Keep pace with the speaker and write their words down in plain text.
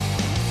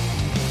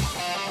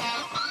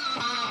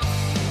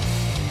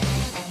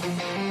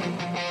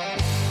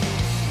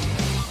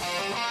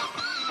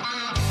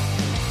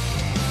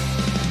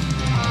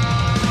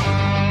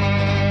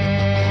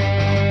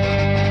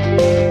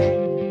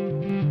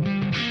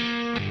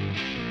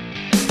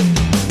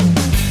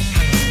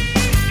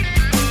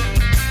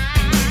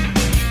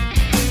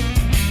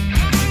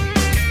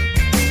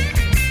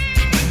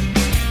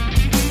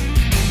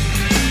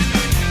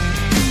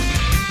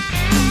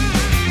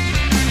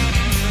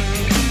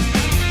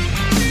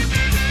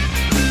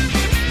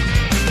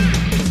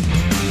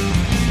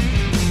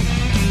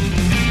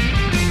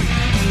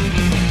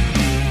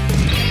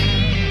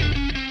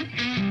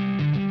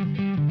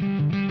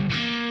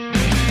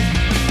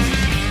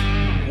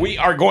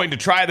are going to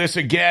try this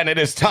again. It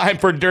is time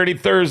for Dirty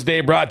Thursday,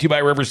 brought to you by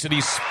River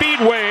City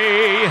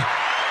Speedway.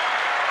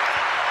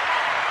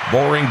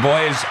 Boring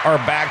Boys are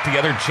back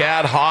together.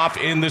 Chad Hoff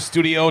in the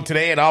studio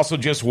today, and also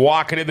just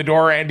walking in the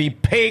door, Andy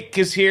Pake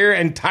is here,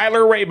 and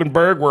Tyler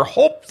Rabenberg. We're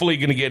hopefully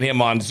going to get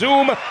him on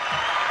Zoom.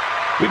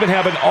 We've been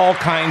having all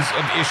kinds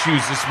of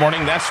issues this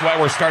morning. That's why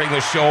we're starting the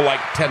show like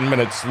 10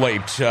 minutes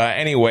late.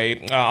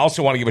 Anyway, I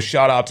also want to give a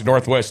shout out to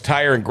Northwest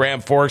Tire and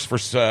Grand Forks for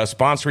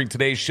sponsoring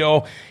today's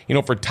show. You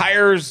know, for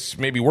tires,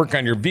 maybe work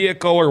on your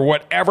vehicle or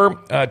whatever,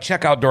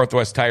 check out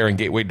Northwest Tire and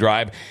Gateway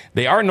Drive.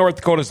 They are North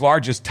Dakota's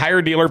largest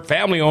tire dealer,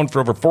 family-owned for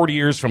over 40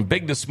 years. From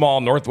big to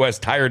small,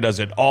 Northwest Tire does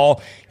it all.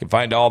 You can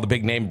find all the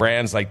big-name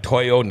brands like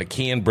Toyo,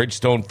 Nikian,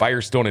 Bridgestone,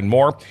 Firestone, and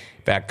more.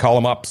 In fact, call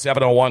them up,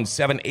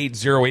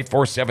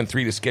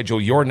 701-780-8473 to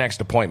schedule your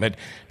next appointment.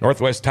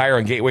 Northwest Tire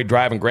on Gateway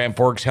Drive in Grand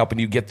Forks, helping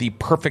you get the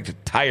perfect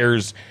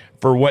tires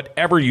for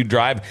whatever you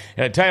drive.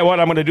 And I tell you what,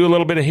 I'm going to do a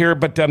little bit of here,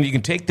 but you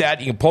can take that.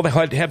 You can pull the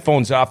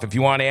headphones off if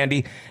you want,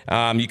 Andy.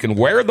 You can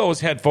wear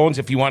those headphones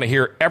if you want to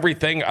hear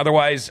everything.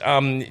 Otherwise,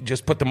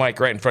 just put the mic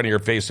right in front of your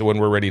face so when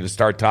we're ready to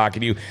start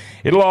talking to you,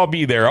 it'll all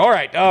be there. All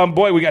right.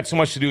 Boy, we got so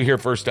much to do here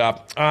first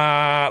up.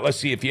 Let's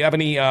see. If you have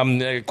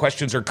any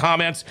questions or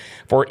comments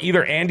for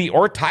either Andy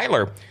or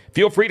Tyler,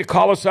 feel free to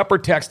call us up or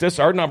text us.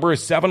 Our number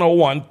is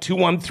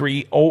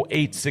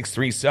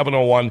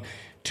 701-213-0863,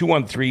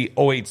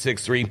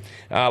 701-213-0863.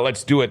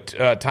 Let's do it.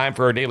 Time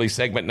for our daily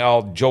segment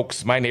now.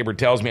 Jokes my neighbor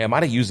tells me. I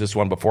might have used this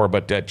one before,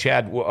 but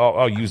Chad,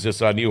 I'll use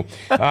this on you.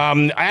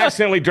 I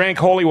accidentally drank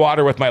holy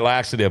water with my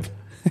laxative.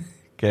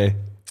 Okay.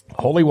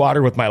 Holy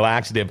water with my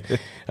laxative.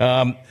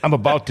 I'm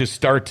about to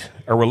start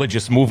a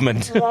religious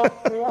movement. There's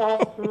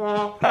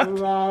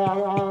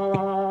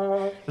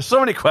so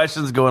many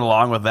questions going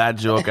along with that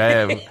joke.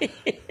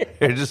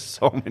 There's just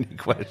so many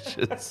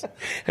questions.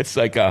 It's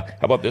like, how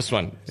about this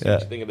one? Yeah.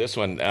 Think of this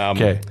one.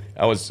 Okay.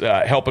 I was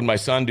helping my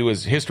son do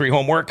his history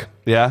homework.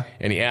 Yeah.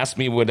 And he asked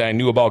me what I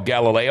knew about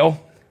Galileo.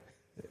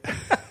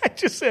 I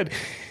just said,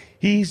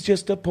 he's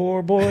just a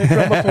poor boy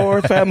from a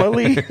poor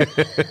family.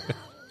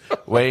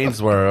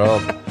 Wayne's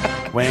World.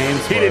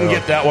 He didn't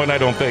get that one, I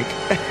don't think.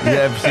 You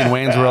ever seen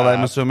Wayne's World,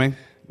 I'm assuming?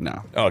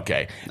 No.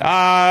 Okay.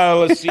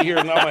 Let's see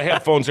here. Now my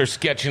headphones are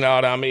sketching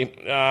out on me.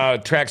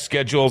 Track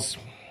schedules.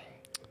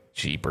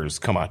 Jeepers.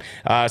 Come on.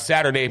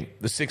 Saturday,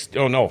 the 6th.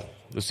 Oh, no.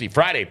 Let's see.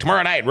 Friday,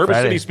 tomorrow night, River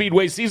City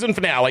Speedway season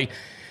finale.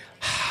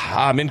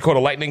 Minn Kota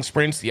Lightning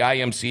Sprints, the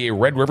IMCA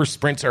Red River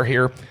Sprints are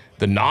here.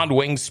 The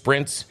non-wing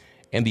sprints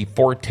and the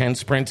 410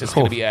 sprints. It's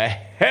going to be a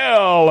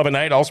hell of a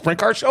night. All sprint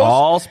car shows?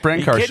 All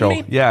sprint car show.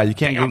 Me? Yeah, you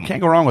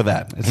can't go wrong with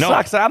that. It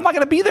sucks. I'm not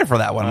going to be there for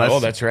that one.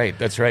 That's right.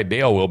 That's right.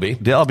 Dale will be.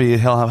 Dale will be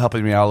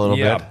helping me out a little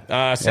bit.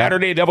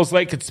 Saturday, Devil's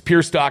Lake, it's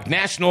Pure Stock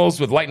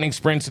Nationals with lightning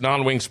sprints and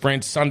on-wing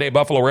sprints. Sunday,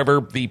 Buffalo River,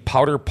 the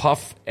Powder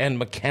Puff and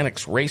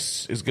Mechanics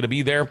Race is going to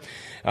be there.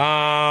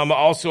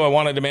 Also, I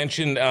wanted to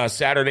mention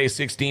Saturday,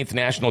 16th,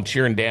 National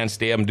Cheer and Dance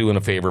Day. I'm doing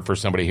a favor for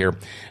somebody here.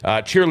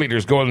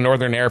 Cheerleaders going to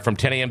Northern Air from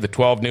 10 a.m. to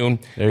 12 noon.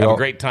 Have a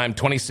great time.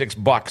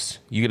 $26.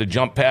 You get a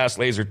jump pass,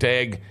 laser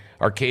tag,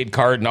 arcade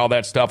card, and all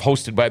that stuff,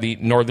 hosted by the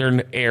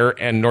Northern Air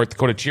and North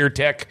Dakota Cheer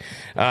Tech.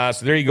 So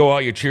there you go, all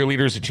your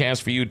cheerleaders, a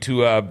chance for you to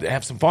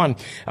have some fun.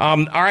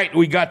 All right,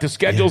 we got the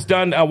schedules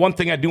done. One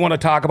thing I do want to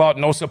talk about,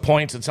 NOSA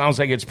points. It sounds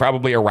like it's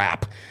probably a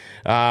wrap.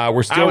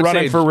 We're still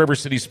running for River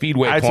City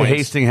Speedway points. I'd say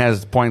Hastings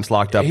has points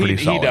locked up pretty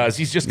solid. He does.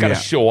 He's just got to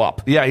show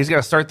up. Yeah, he's got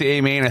to start the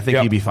A main. I think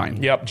he'd be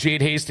fine. Yep.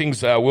 Jade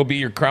Hastings will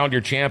be crowned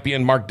your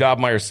champion. Mark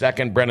Dobmeyer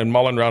second. Brendan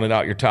Mullen rounding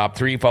out your top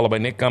three, followed by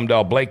Nick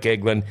Umdahl, Blake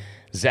Eglin,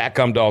 Zach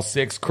Umdahl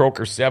sixth,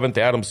 Croker seventh,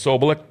 Adam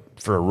Sobolik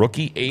for a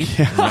rookie eighth.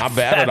 Not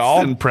bad at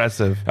all.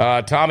 Impressive.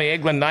 Tommy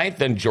Eglin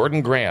ninth, and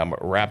Jordan Graham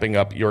wrapping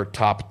up your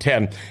top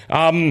 10. Did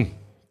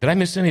I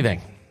miss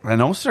anything? I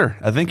know, sir.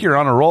 I think you're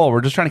on a roll. We're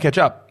just trying to catch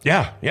up.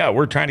 Yeah,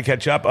 we're trying to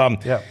catch up.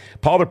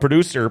 Paul, the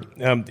producer,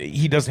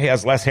 he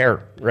has less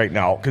hair right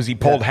now because he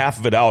pulled half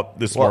of it out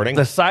this morning.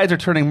 The sides are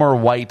turning more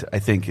white, I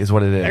think, is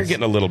what it is. They're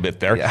getting a little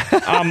bit there. Yeah.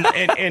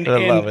 I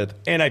love it.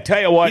 And I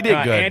tell you what,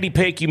 Andy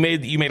Pake, you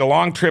made a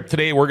long trip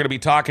today. We're going to be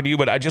talking to you,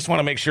 but I just want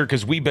to make sure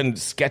because we've been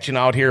sketching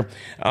out here.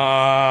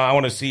 I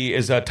want to see,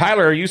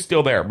 Tyler, are you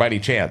still there by any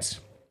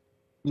chance?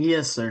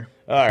 Yes, sir.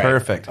 All right.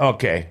 Perfect.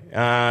 Okay.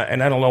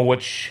 And I don't know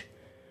which.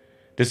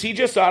 Does he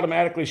just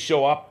automatically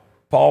show up,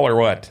 Paul, or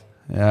what?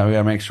 Yeah, we got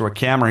to make sure what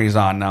camera he's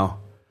on now.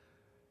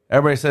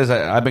 Everybody says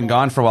I've been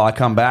gone for a while. I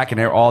come back and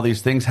all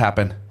these things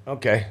happen.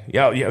 Okay.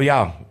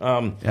 Yeah.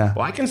 Well,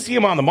 I can see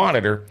him on the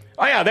monitor.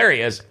 Oh, yeah, there he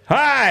is.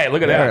 Hi,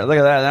 look at that. Look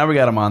at that. Now we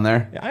got him on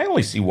there. Yeah, I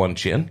only see one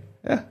chin.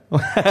 Yeah.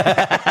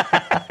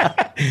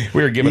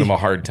 We were giving him a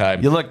hard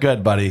time. You look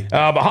good, buddy.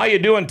 But how you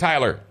doing,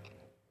 Tyler?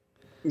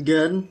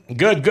 Good.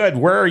 Good.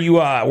 Where are you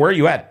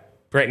at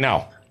right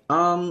now?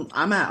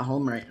 I'm at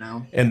home right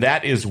now. And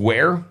that is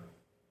where?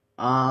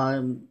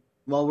 Well,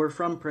 we're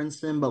from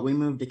Princeton, but we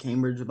moved to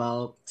Cambridge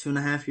about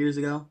 2.5 years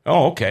ago.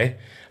 Oh, okay.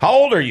 How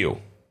old are you?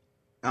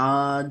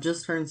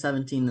 Just turned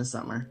 17 this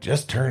summer.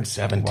 Just turned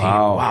 17.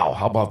 Wow.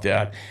 How about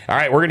that? All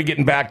right, we're going to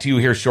get back to you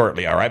here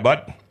shortly. All right,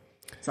 bud?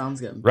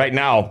 Sounds good. Right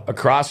now,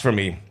 across from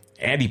me,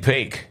 Andy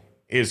Pake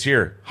is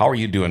here. How are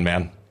you doing,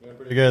 man?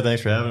 Pretty good.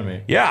 Thanks for having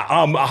me. Yeah.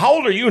 How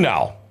old are you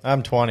now?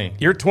 I'm 20.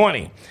 You're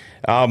 20.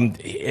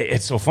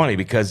 It's so funny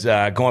because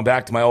going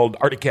back to my old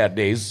Arctic Cat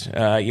days,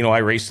 I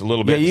raced a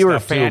little bit. Yeah, you were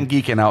stuff fan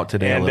too. geeking out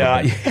today And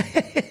a little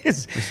bit.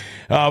 yes.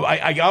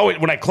 I always,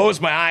 when I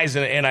close my eyes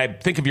and I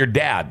think of your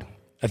dad,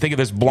 I think of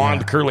this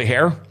blonde curly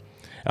hair.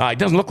 He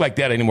doesn't look like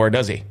that anymore,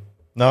 does he?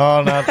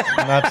 No,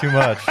 not too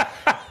much.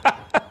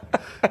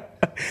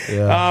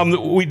 Yeah.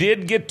 We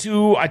did get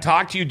to. I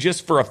talked to you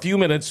just for a few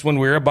minutes when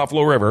we were at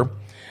Buffalo River.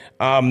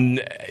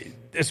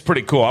 It's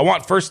pretty cool. I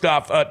want, first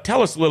off,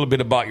 tell us a little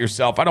bit about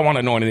yourself. I don't want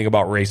to know anything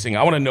about racing.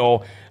 I want to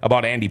know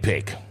about Andy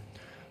Pake.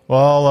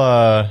 Well,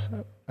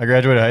 I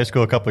graduated high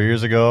school a couple of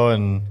years ago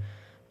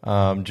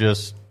and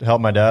just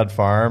helped my dad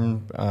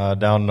farm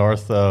down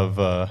northeast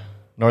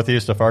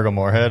of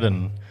Fargo-Moorhead,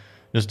 and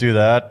just do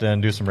that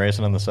and do some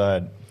racing on the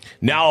side.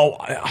 Now,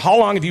 how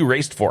long have you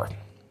raced for?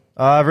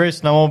 I've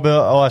raced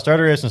snowmobile. I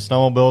started racing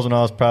snowmobiles when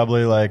I was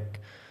probably like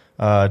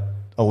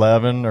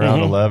 11,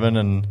 around 11,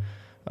 and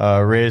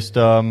raced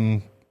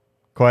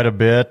quite a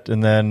bit,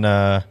 and then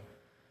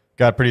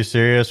got pretty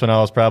serious when I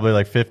was probably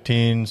like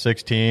 15,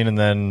 16, and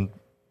then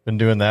been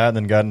doing that, and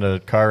then got into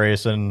car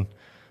racing.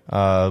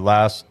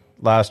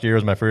 Last year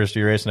was my first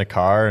year racing a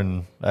car,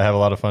 and I have a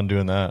lot of fun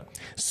doing that.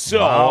 So,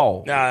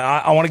 Wow.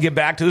 I want to get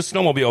back to the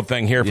snowmobile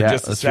thing here for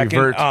just a let's second.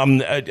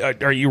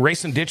 revert. Are you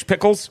racing ditch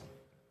pickles?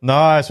 No,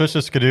 I switched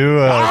to Skidoo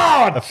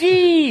a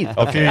few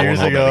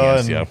years ago,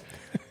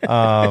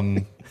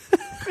 and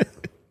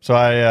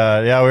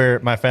so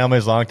my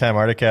family's longtime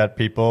Arctic Cat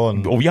people,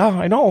 and Oh, yeah,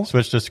 I know.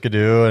 switched to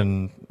Skidoo,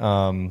 and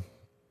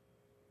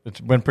it's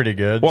been pretty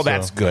good. Well, so.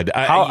 that's good.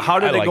 How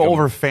did I it like go 'em.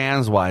 over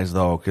fans wise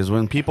though? Because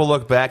when people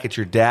look back at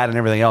your dad and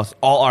everything else,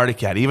 all Arctic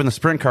Cat, even the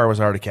sprint car was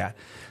Arctic Cat.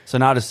 So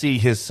now to see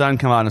his son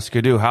come out in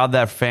Skidoo, how'd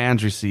that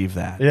fans receive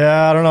that?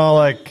 Yeah, I don't know.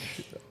 Like,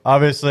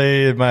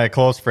 obviously, my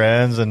close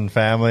friends and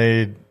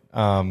family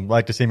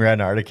like to see me ride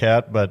an Arctic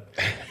Cat, but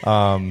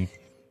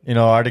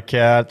Arctic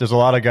Cat. There's a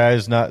lot of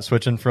guys not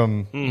switching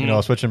from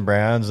switching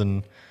brands,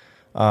 and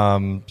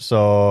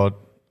so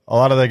a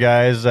lot of the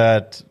guys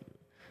that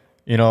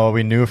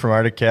we knew from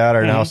Arctic Cat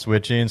are now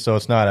switching, so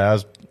it's not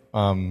as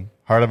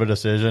hard of a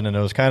decision, and it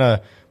was kind of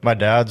my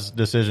dad's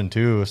decision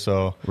too.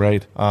 So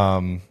Right.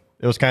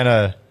 it was kind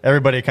of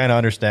everybody kind of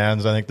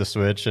understands, I think, the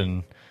switch,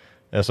 and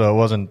so it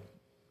wasn't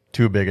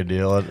too big a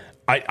deal.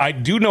 I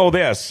do know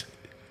this.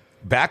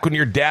 Back when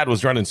your dad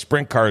was running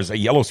sprint cars, a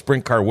yellow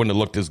sprint car wouldn't have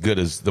looked as good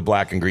as the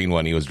black and green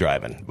one he was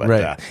driving. But,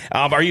 Right.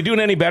 Are you doing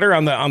any better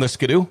on the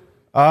Skidoo?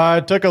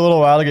 It took a little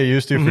while to get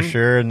used to for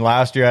sure. And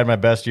last year I had my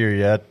best year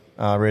yet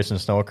racing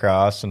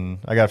snowcross, and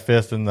I got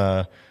 5th in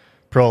the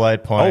Pro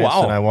Light points,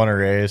 wow. and I won a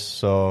race.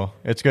 So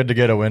it's good to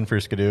get a win for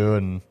Skidoo,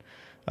 and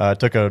it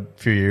took a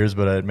few years,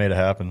 but I made it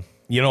happen.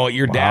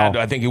 Your dad,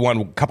 I think he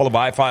won a couple of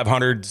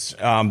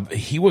I-500s.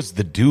 He was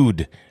the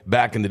dude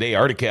back in the day.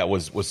 Arctic Cat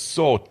was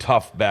so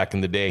tough back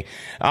in the day.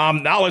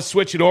 Now let's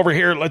switch it over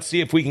here. Let's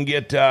see if we can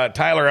get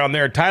Tyler on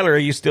there. Tyler, are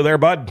you still there,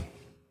 bud?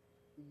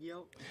 Yep.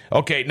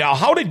 Okay, now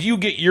how did you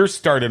get your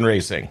start in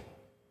racing?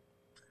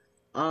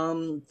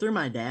 Through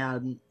my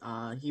dad.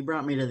 He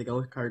brought me to the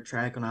go-kart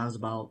track when I was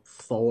about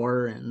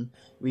 4, and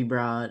we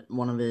brought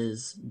one of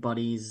his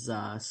buddies'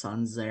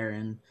 sons there,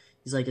 and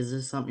he's like, "Is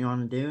this something you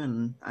want to do?"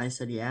 And I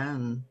said, "Yeah,"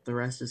 and the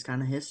rest is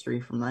kind of history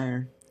from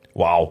there.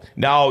 Wow.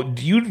 Now,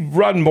 do you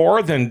run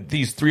more than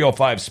these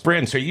 305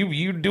 sprints? Are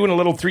you doing a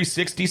little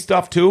 360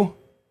 stuff too?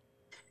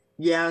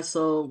 Yeah,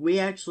 so we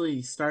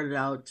actually started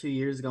out 2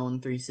 years ago in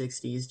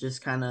 360s,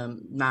 just kind of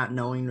not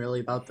knowing really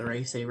about the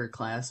Race Saver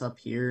class up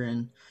here,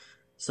 and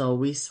so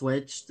we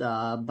switched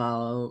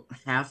about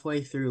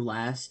halfway through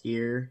last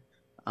year,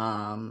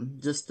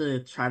 just to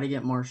try to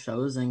get more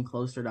shows in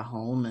closer to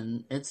home,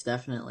 and it's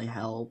definitely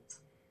helped.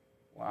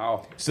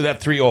 Wow. So that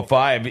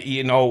 305,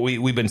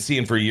 we've been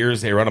seeing for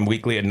years. They run them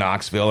weekly at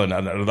Knoxville and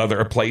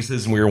other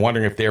places, and we were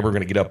wondering if they were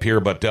going to get up here.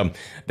 But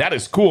that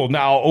is cool.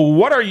 Now,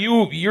 what are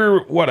you?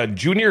 You're, a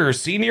junior or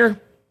senior?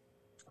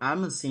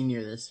 I'm a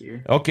senior this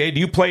year. Okay. Do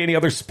you play any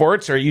other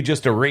sports, or are you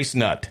just a race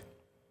nut?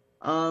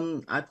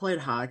 I played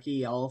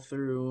hockey all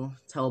through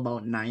till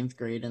about 9th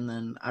grade, and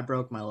then I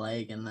broke my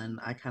leg, and then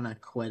I kind of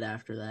quit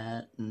after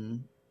that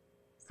and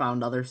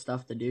found other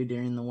stuff to do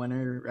during the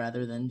winter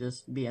rather than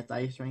just be at the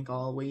ice rink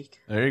all week.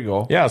 There you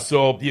go. Yeah,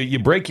 so you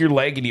break your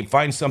leg and you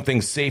find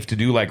something safe to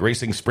do, like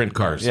racing sprint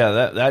cars.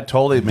 Yeah, that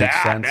totally makes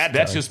sense.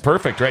 That's just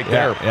perfect right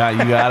there. Yeah,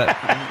 you got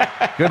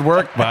it. Good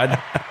work, bud.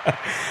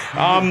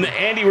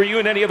 Andy, were you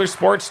in any other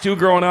sports too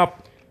growing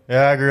up?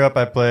 Yeah, I grew up.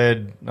 I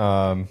played.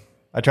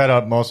 I tried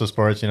out most of the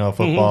sports.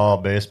 Football,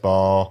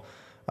 baseball,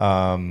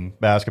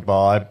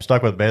 basketball. I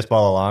stuck with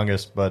baseball the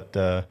longest, but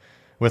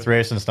with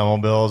racing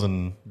snowmobiles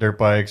and dirt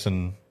bikes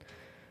and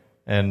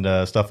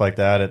stuff like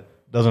that, it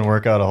doesn't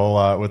work out a whole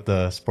lot with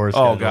the sports.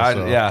 Oh schedule, God,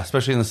 so. yeah,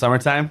 especially in the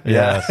summertime.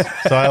 Yes.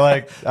 So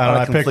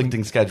I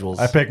conflicting schedules.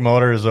 I pick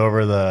motors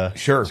over the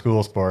Sure.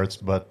 school sports,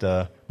 but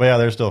But yeah,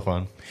 they're still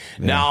fun.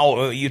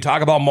 Now, you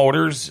talk about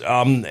motors.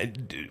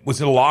 Was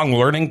it a long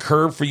learning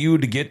curve for you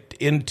to get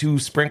into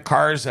sprint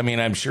cars? I mean,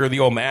 I'm sure the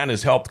old man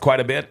has helped quite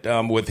a bit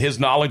with his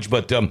knowledge,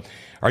 but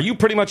are you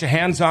pretty much a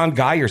hands-on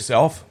guy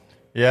yourself?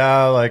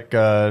 Yeah, like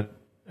it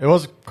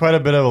was quite a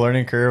bit of a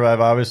learning curve.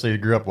 I've obviously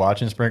grew up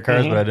watching sprint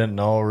cars, but I didn't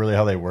know really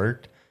how they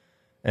worked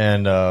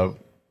and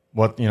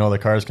what the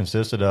cars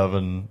consisted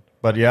of.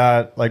 But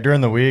yeah, like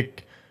during the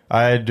week,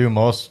 I do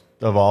most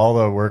of all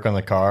the work on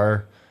the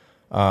car.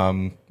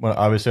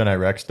 Obviously when I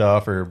wreck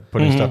stuff or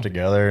putting stuff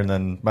together, and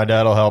then my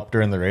dad will help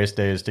during the race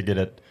days to get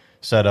it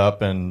set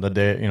up and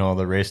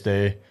the race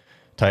day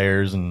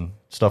tires and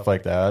stuff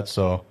like that.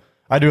 So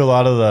I do a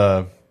lot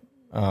of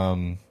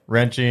the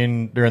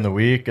wrenching during the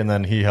week, and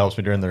then he helps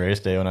me during the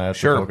race day when I have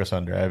to focus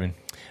on driving.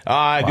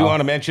 I do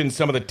want to mention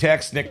some of the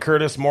texts. Nick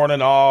Curtis,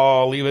 morning.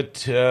 I'll leave it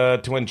to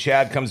when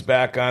Chad comes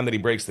back on that he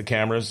breaks the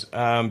cameras.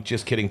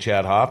 Just kidding,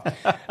 Chad Hoff.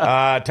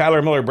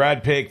 Tyler Miller,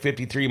 Brad Pake,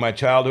 53, my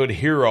childhood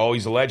hero.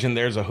 He's a legend.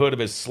 There's a hood of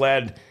his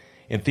sled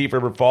in Thief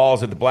River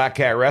Falls at the Black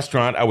Cat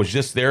Restaurant. I was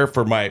just there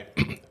for my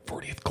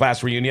 40th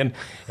class reunion,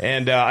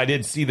 and I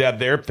did see that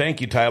there.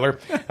 Thank you, Tyler.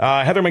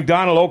 Heather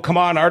McDonald, oh, come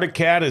on. Arctic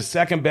Cat is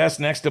second best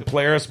next to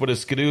Polaris, but a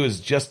Skidoo is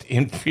just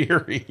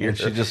inferior. And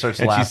she just starts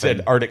and laughing. She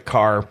said Arctic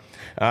Car.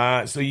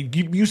 So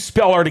you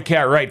spell Arctic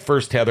Cat right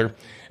first, Heather.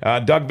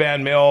 Doug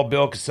Van Mill,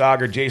 Bill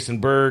Kasager, Jason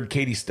Berg,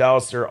 Katie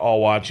Staus are all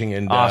watching.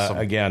 And awesome.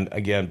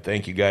 Again,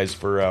 thank you guys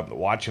for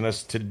watching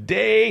us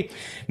today.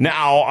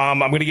 Now, I'm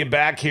going to get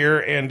back here,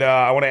 and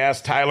I want to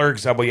ask Tyler,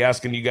 because I'll be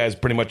asking you guys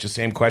pretty much the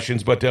same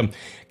questions. But,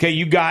 okay,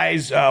 you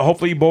guys,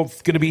 hopefully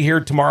both going to be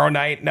here tomorrow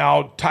night.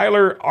 Now,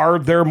 Tyler, are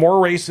there more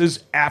races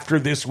after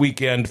this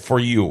weekend for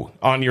you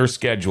on your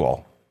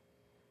schedule?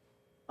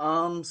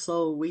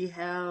 So we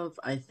have,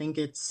 I think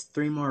it's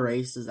 3 more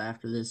races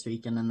after this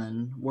weekend, and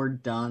then we're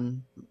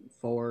done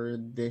for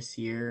this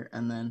year,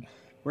 and then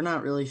we're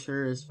not really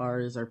sure as far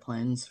as our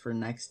plans for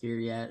next year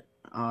yet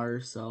are,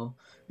 so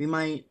we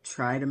might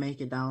try to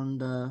make it down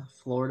to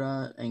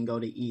Florida and go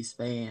to East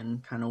Bay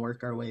and kind of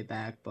work our way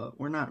back, but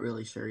we're not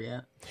really sure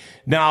yet.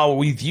 Now,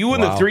 with you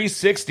in the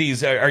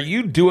 360s, are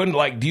you doing,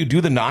 do you do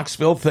the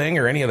Knoxville thing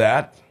or any of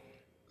that?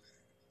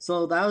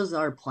 So that was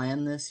our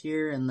plan this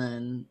year, and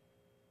then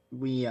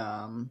we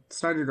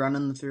started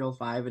running the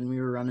 305, and we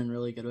were running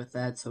really good with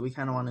that, so we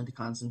kind of wanted to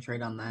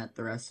concentrate on that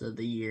the rest of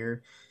the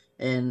year,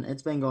 and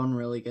it's been going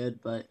really good,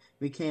 but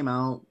we came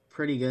out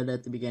pretty good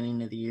at the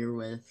beginning of the year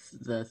with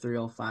the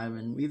 305,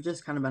 and we've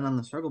just kind of been on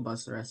the struggle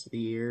bus the rest of the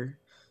year,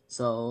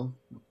 so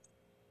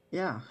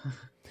yeah.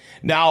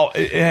 Now,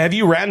 have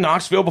you ran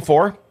Knoxville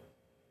before?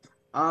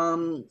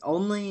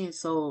 Only,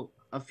 so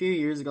a few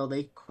years ago,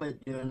 they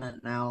quit doing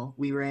it now.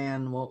 We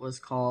ran what was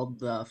called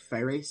the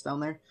fair race down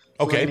there.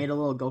 So okay. They made a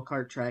little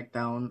go-kart track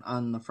down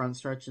on the front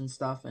stretch and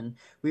stuff, and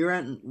we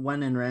went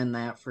and ran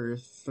that for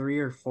 3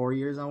 or 4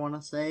 years, I want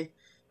to say,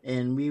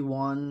 and we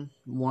won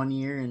 1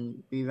 year,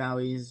 and we've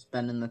always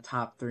been in the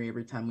top 3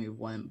 every time we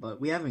went,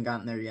 but we haven't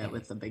gotten there yet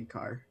with the big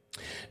car.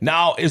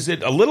 Now, is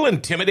it a little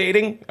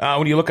intimidating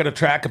when you look at a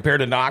track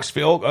compared to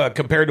Knoxville,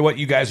 compared to what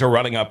you guys are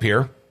running up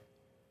here?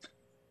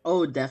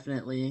 Oh,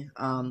 definitely.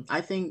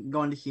 I think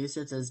going to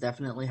Huset's has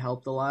definitely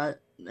helped a lot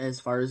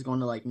as far as going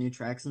to new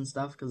tracks and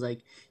stuff, because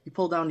you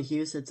pull down to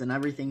Huset's and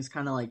everything's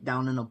kind of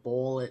down in a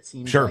bowl, it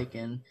seems like,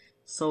 and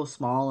so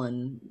small,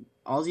 and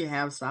all you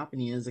have stopping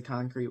you is the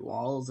concrete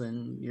walls,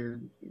 and you're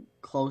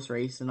close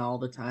racing all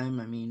the time.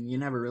 I mean, you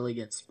never really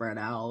get spread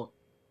out.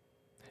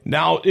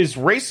 Now, is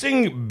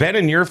racing been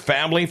in your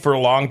family for a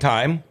long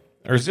time?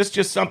 Or is this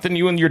just something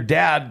you and your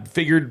dad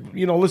figured,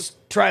 let's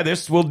try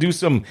this. We'll do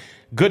some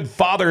good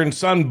father and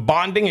son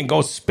bonding and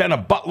go spend a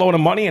buttload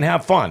of money and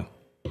have fun?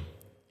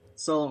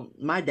 So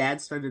my dad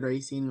started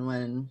racing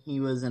when he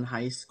was in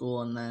high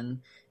school, and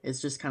then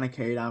it's just kind of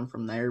carried on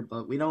from there.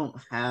 But we don't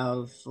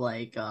have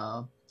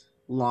a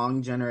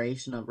long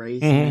generation of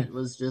racing. Mm-hmm. It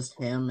was just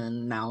him,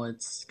 and now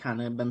it's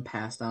kind of been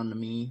passed down to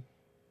me.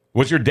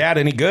 Was your dad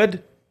any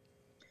good?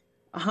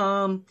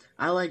 I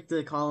like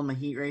to call him a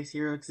heat race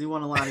hero because he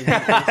won a lot of heat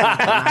races, but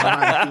not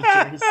a lot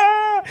of features.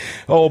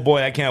 Oh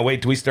boy, I can't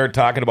wait till we start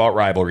talking about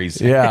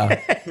rivalries. Yeah.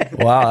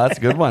 Wow, that's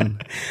a good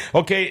one.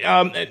 Okay,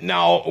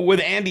 now with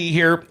Andy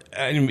here,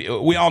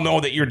 we all know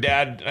that your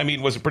dad,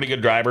 was a pretty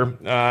good driver.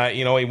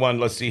 He won,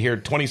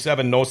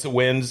 27 NOSA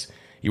wins.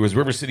 He was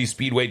River City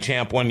Speedway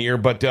champ 1 year,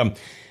 but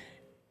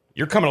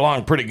you're coming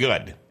along pretty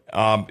good.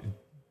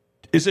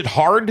 Is it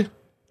hard?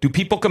 Do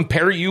people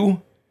compare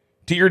you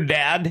to your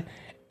dad?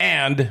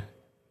 And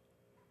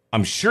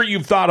I'm sure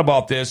you've thought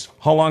about this.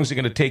 How long is it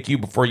going to take you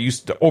before you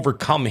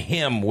overcome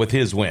him with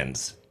his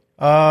wins?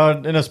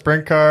 In a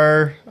sprint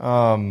car,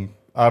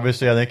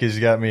 obviously I think he's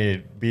got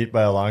me beat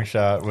by a long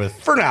shot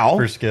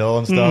for skill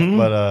and stuff. Mm-hmm.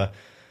 But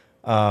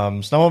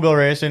snowmobile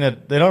racing,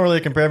 they don't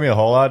really compare me a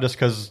whole lot just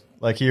because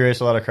he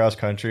raced a lot of cross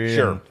country.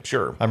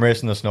 Sure. I'm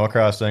racing the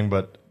snowcross thing,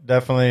 but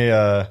definitely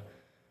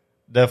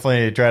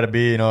try to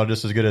be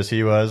just as good as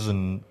he was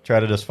and try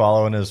to just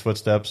follow in his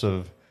footsteps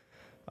of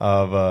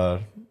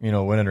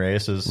winning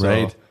races. So,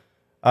 right.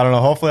 I don't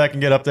know. Hopefully I can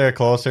get up there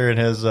closer in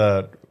his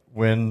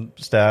win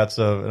stats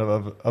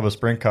of a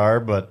sprint car,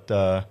 but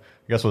I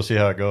guess we'll see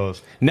how it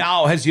goes.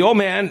 Now, has the old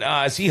man,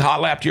 has he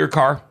hot lapped your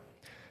car?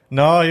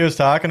 No, he was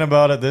talking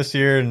about it this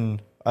year,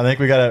 and I think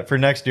we got for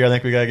next year. I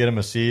think we got to get him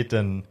a seat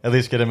and at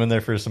least get him in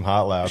there for some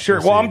hot laps. Sure.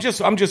 Well, I'm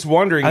just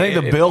wondering. I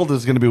think the build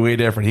is going to be way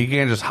different. He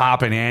can't just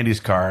hop in Andy's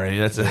car.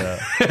 That's a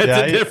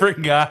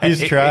different guy.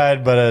 He's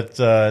tried, but it's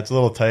a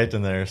little tight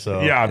in the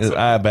So yeah, it's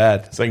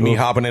bad. It's like me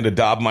hopping into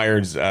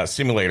Dobmeyer's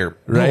simulator.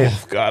 Right.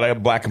 Oh, God, I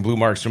have black and blue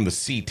marks from the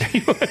seat.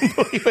 You wouldn't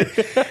believe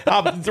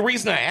it. The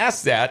reason I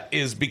asked that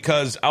is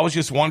because I was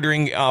just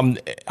wondering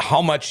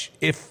how much,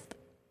 if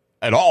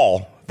at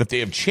all, that they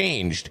have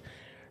changed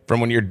from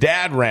when your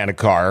dad ran a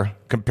car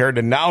compared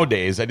to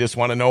nowadays. I just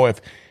want to know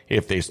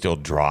if they still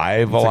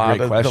drive a lot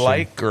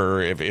alike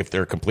or if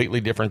they're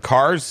completely different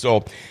cars.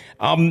 So,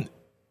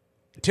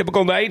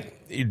 typical night,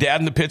 your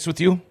dad in the pits with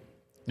you?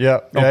 Yeah.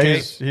 Okay.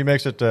 He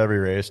makes it to every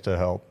race to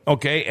help.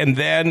 Okay, and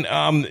then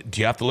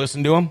do you have to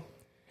listen to him?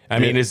 I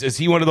mean, is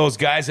he one of those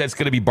guys that's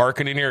going to be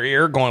barking in your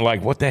ear, going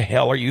like, "What the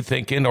hell are you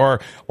thinking?"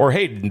 Or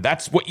hey,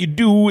 that's what you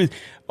do.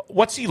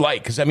 What's he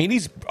like? Because I mean,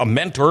 he's a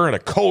mentor and a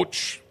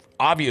coach,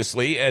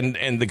 obviously,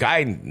 and the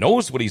guy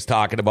knows what he's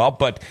talking about.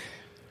 But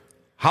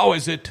how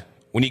is it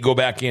when you go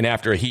back in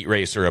after a heat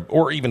race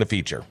or even a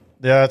feature?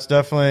 Yeah, it's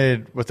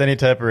definitely with any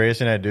type of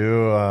racing I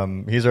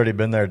do. He's already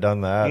been there,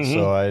 done that. Mm-hmm.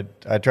 So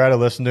I try to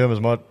listen to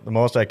him the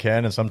most I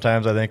can, and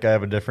sometimes I think I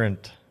have a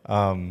different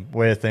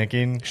way of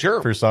thinking.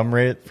 Sure. For some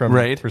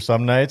for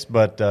some nights,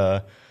 but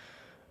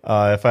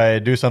if I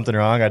do something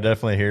wrong, I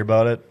definitely hear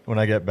about it when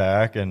I get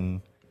back,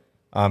 and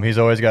he's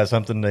always got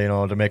something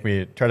to to make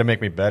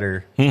me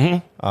better.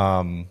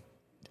 Mm-hmm.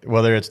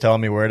 Whether it's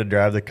telling me where to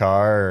drive the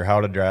car or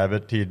how to drive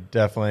it, he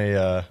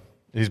definitely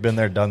he's been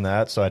there, done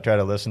that. So I try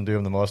to listen to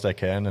him the most I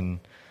can,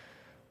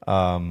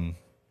 and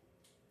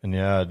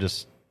yeah,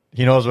 just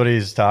he knows what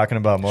he's talking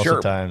about most of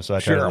the time. So I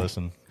try to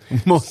listen.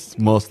 Most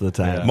of the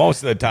time. Yeah.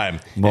 Most of the time.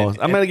 I'm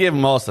going to give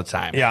him most of the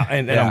time. Yeah,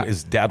 and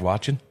is Dad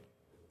watching?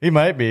 He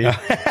might be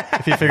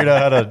if he figured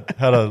out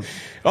how to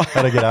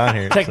get on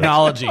here.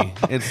 Technology.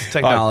 So. It's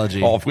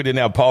technology. If we didn't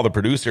have Paul, the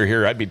producer,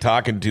 here, I'd be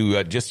talking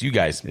to just you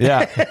guys.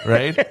 Yeah,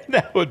 right?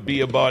 That would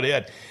be about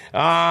it.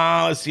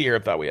 Let's see here. I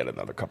thought we had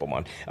another couple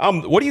months.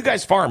 What do you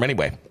guys farm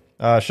anyway?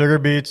 Sugar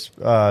beets,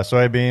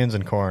 soybeans,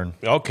 and corn.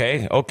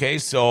 Okay.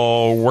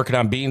 So working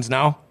on beans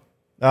now?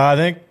 I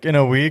think in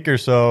a week or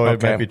so,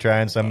 it might be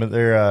trying some.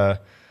 They're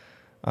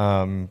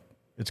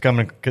it's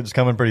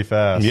coming pretty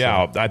fast.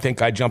 Yeah, so. I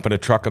think I jump in a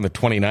truck on the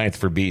 29th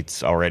for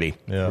beets already.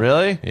 Yeah.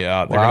 Really?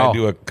 Yeah, they're going to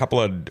do a couple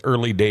of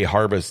early day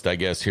harvest, I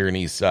guess, here in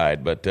East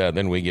Side, but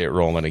then we get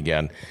rolling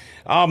again.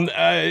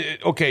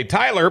 Okay,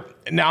 Tyler,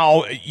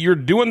 now you're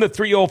doing the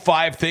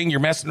 305 thing. You're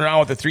messing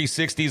around with the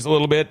 360s a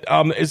little bit.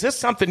 Is this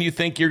something you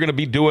think you're going to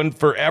be doing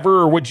forever,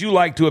 or would you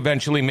like to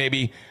eventually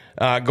maybe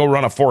go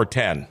run a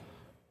 410?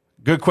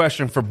 Good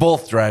question for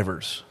both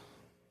drivers.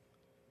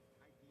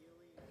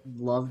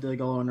 Love to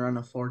go and run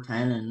a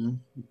 410 and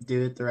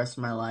do it the rest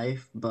of my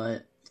life,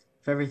 but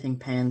if everything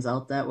pans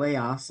out that way,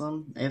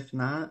 awesome. If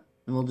not,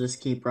 we'll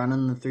just keep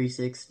running the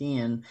 360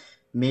 and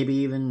maybe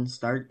even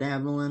start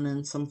dabbling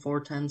in some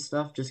 410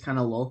 stuff, just kind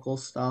of local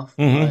stuff.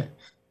 Mm-hmm. But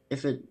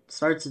if it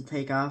starts to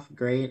take off,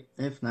 great.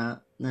 If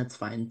not, that's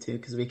fine too,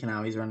 because we can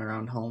always run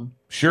around home.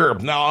 Sure.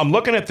 Now, I'm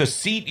looking at the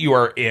seat you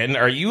are in.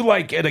 Are you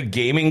like at a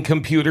gaming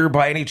computer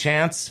by any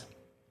chance?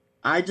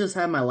 I just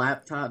have my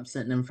laptop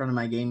sitting in front of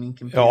my gaming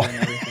computer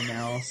and everything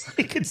else.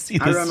 I can see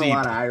the I run seat. a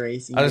lot of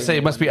iRacing. I was say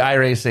it must be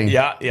iRacing.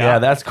 Yeah,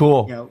 that's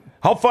cool. Yep.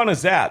 How fun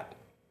is that?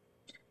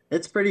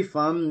 It's pretty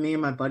fun. Me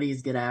and my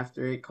buddies get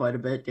after it quite a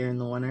bit during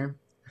the winter.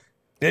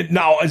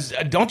 Now,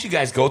 don't you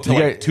guys go to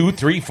like 2,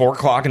 3, 4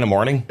 o'clock in the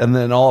morning? And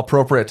then all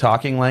appropriate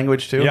talking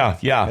language too?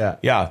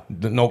 Yeah.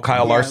 No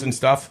Kyle Larson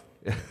stuff?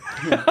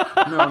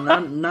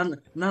 No,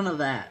 none of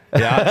that.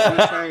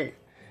 Yeah.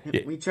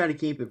 We try to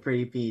keep it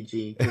pretty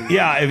PG.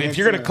 Yeah, if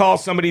you're going to call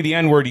somebody the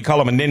N-word, you call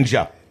them a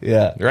ninja.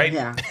 Yeah. Right?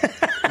 Yeah.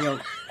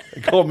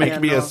 Go make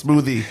me a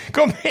smoothie.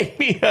 Go make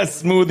me a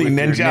smoothie, with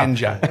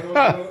ninja.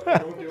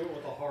 Don't do it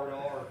with a hard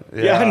R.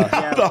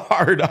 Yeah, the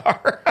hard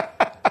R.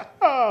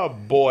 Oh,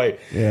 boy.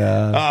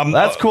 Yeah.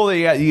 That's cool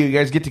that you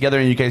guys get together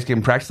and you guys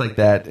can practice like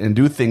that and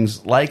do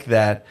things like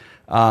that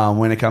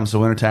when it comes to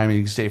wintertime and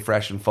you can stay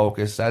fresh and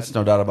focused. That's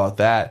no doubt about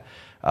that.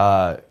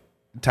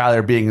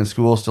 Tyler being in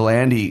school still.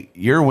 Andy,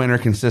 your winter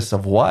consists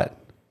of what?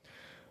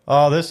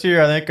 Oh, this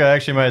year I think I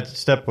actually might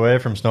step away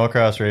from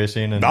snowcross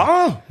racing. And,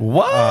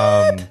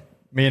 what?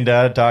 Me and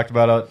Dad talked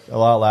about it a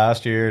lot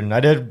last year, and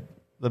I did.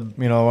 I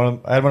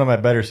had one of my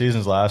better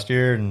seasons last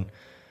year, and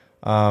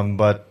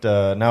but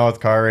now with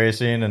car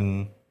racing,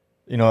 and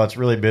it's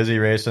really busy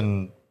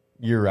racing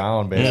year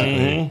round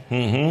basically.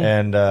 Mm-hmm.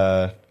 And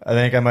I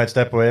think I might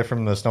step away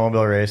from the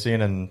snowmobile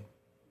racing and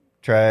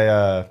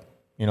try.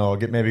 Get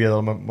a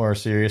little bit more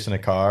serious in a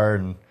car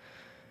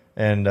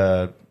and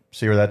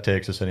see where that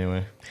takes us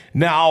anyway.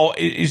 Now,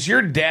 is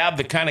your dad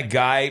the kind of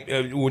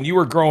guy, when you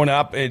were growing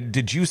up,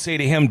 did you say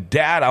to him,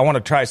 Dad, I want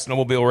to try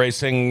snowmobile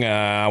racing,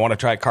 I want to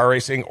try car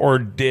racing, or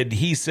did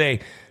he say,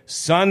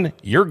 son,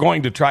 you're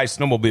going to try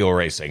snowmobile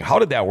racing. How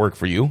did that work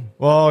for you?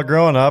 Well,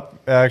 growing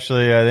up,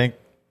 actually, I think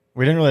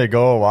we didn't really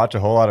go watch a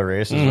whole lot of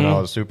races when I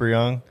was super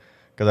young,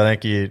 because I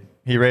think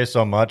he raced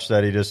so much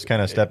that he just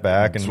kind of stepped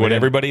back. That's what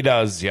everybody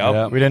does.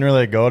 Yep. We didn't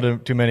really go to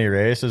too many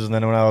races, and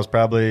then when I was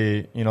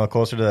probably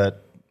closer to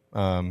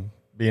that,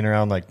 being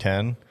around like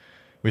 10,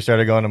 we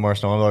started going to more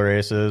snowmobile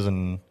races,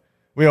 and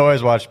we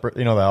always watched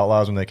the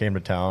Outlaws when they came to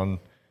town,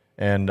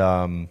 and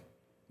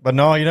but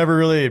no, he never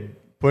really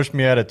pushed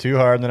me at it too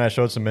hard. And then I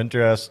showed some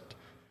interest.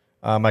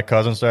 My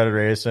cousin started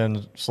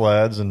racing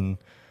sleds, and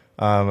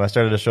I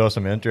started to show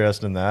some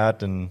interest in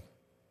that, and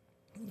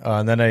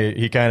then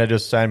he kind of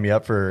just signed me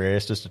up for a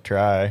race just to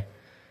try,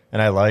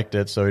 and I liked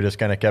it, so he just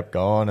kind of kept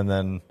going.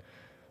 And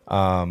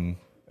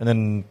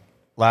then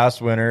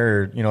last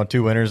winter, or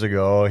 2 winters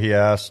ago, he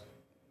asked,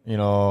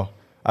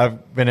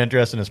 I've been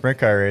interested in sprint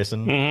car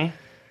racing,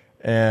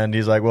 and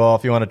he's like, well,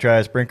 if you want to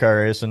try sprint car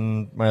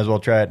racing, might as well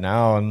try it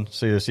now and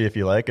see if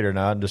you like it or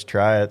not, and just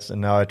try it.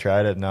 And now I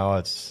tried it. Now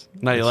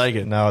you like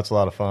it. Now it's a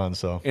lot of fun.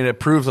 So and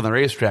it proves on the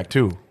racetrack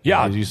too.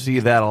 Yeah, you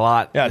see that a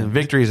lot. Yeah, and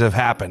victories have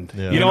happened.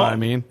 Yeah. You know what I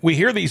mean? We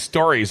hear these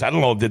stories. I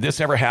don't know. Did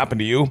this ever happen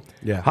to you?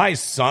 Yeah. Hi,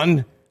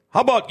 son. How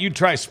about you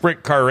try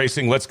sprint car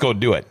racing? Let's go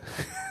do it.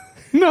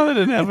 No, that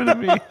didn't happen to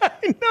me.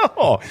 I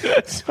know.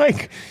 It's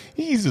like,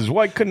 Jesus,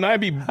 why couldn't I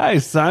be? Hi,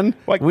 son.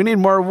 Like, we need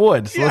more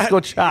wood, so let's go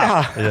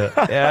chop. Yeah.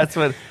 Yeah, that's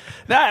what.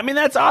 I mean,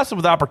 that's awesome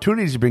with the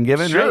opportunities you've been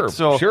given, Sure, right?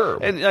 So,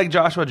 sure. And like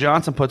Joshua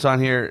Johnson puts on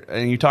here,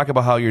 and you talk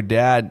about how your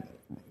dad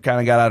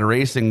kind of got out of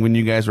racing when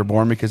you guys were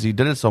born because he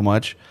did it so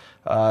much.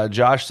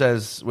 Josh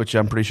says, which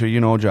I'm pretty sure you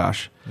know,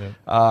 Josh. Yeah.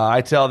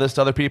 I tell this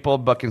to other people,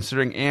 but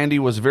considering Andy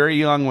was very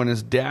young when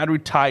his dad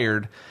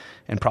retired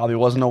and probably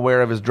wasn't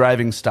aware of his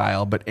driving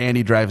style, but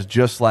Andy drives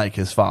just like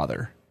his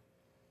father.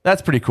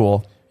 That's pretty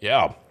cool.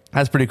 Yeah.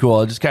 That's pretty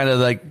cool. Just kind of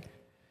like,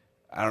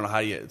 I don't know how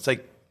it's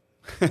like,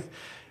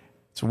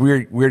 it's a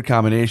weird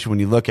combination when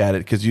you look at it,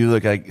 because you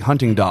look like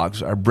hunting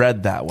dogs are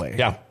bred that way.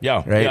 Yeah.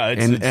 Yeah. Right. Yeah,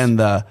 and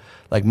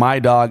like my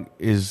dog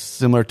is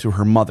similar to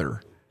her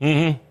mother.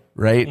 Mm-hmm.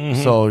 Right.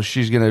 Mm-hmm. So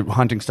she's going to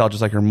hunting style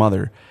just like her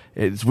mother.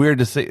 It's weird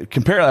to say,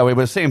 compare it that way,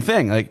 but the same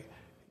thing. Like,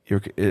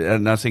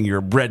 I'm not saying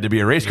you're bred to be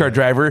a race car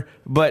driver,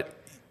 but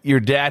your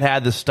dad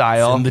had the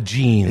style. It's in the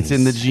genes. It's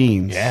in the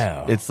genes.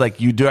 Yeah. It's like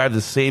you drive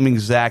the same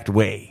exact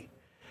way.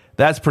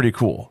 That's pretty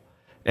cool.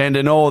 And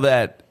to know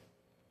that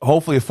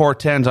hopefully a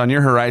 410's on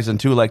your horizon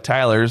too, like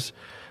Tyler's,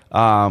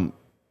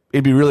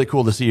 it'd be really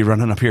cool to see you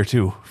running up here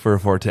too for a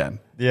 410.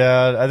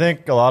 yeah, I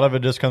think a lot of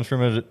it just comes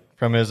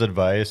from his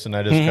advice, and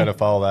I just kind of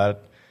follow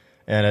that,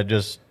 and it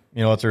just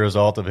it's a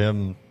result of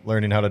him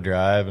learning how to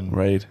drive, and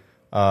Right.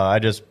 I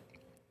just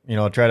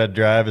try to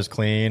drive as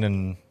clean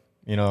and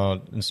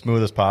and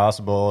smooth as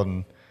possible,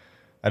 and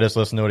I just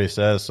listen to what he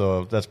says.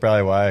 So that's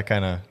probably why I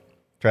kind of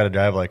try to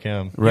drive like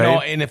him.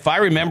 Right. And if I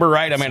remember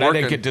right, I mean, I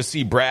working. didn't get to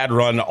see Brad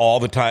run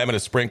all the time in a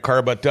sprint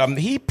car, but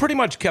he pretty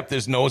much kept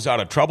his nose out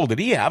of trouble. Did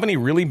he have any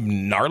really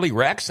gnarly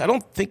wrecks? I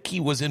don't think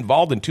he was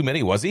involved in too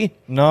many, was he?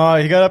 No,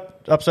 he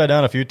got upside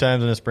down a few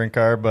times in a sprint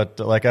car, but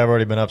like I've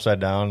already been upside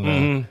down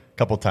a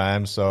couple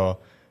times. So,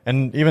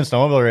 and even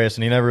snowmobile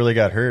racing, he never really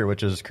got hurt,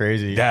 which is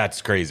crazy.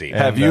 That's crazy. And,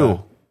 Have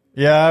you?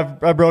 Yeah,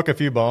 I broke a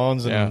few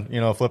bones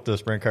and flipped the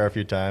sprint car a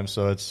few times.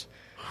 So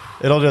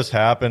it'll just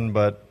happen.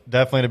 But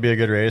definitely to be a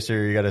good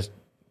racer, you got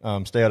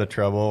to stay out of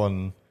trouble.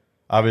 And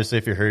obviously,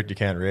 if you're hurt, you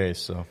can't race.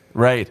 So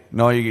Right.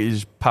 No, you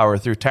just power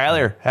through.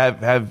 Tyler,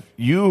 have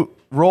you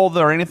rolled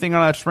or anything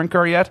on a sprint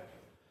car yet?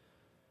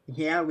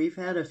 Yeah, we've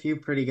had a few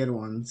pretty good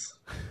ones.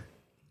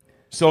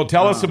 So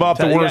tell us about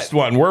the you worst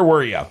one. Where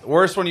were you?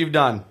 Worst one you've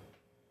done?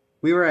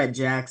 We were at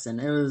Jackson.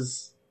 It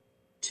was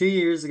 2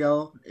 years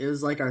ago. It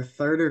was like our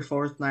third or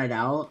fourth night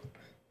out,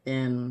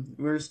 and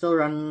we were still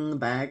running in the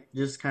back,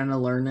 just kind of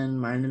learning,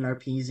 minding our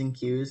P's and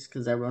Q's,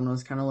 because everyone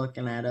was kind of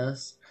looking at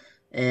us.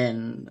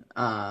 And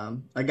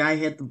a guy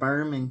hit the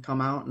berm and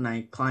come out, and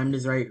I climbed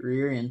his right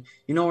rear. And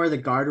you know where the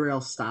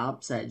guardrail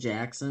stops at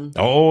Jackson?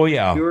 Oh,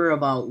 yeah. We were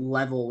about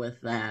level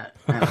with that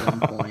at one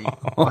point,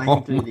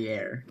 flying through the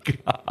air.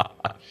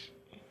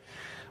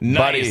 Nice.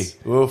 Buddy,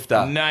 woofed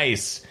up.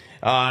 Nice.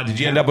 Did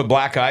you end up with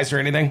black eyes or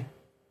anything?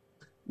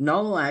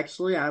 No,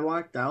 actually, I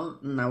walked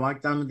out, and I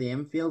walked down to the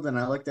infield, and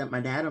I looked at my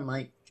dad. I'm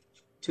like,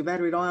 too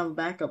bad we don't have a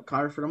backup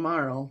car for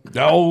tomorrow.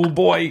 Oh,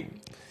 boy.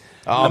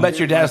 I bet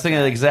your dad's thinking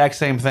the exact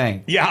same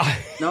thing. Yeah.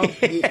 No,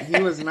 he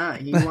was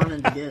not. He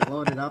wanted to get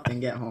loaded up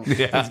and get home.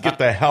 Let's get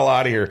the hell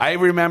out of here. I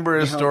remember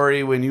a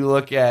story when you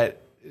look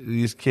at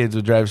these kids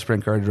who drive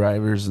sprint car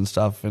drivers and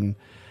stuff, and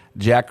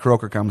Jack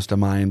Croker comes to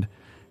mind,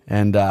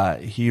 and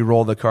he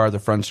rolled the car the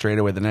front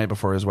straightaway the night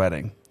before his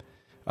wedding.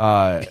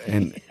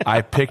 And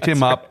I picked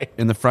him up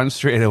in the front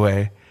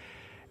straightaway,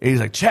 and he's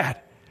like,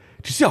 Chad,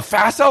 did you see how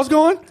fast I was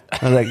going?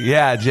 I was like,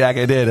 yeah, Jack,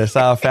 I did. I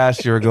saw how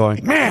fast you were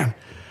going. Man,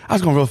 I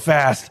was going real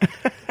fast.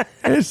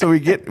 And so we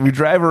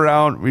drive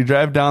around, we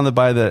drive down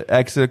by the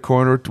exit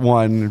corner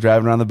 1,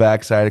 driving around the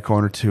backside of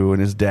corner 2,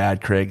 and his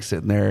dad, Craig,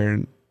 sitting there,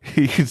 and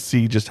he could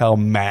see just how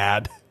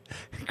mad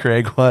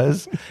Craig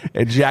was.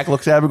 And Jack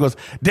looks at him and goes,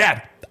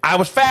 Dad, I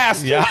was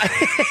fast. Yeah.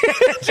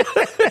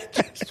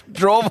 Just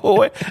drove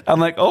away. I'm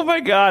like, oh my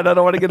God, I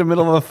don't want to get in the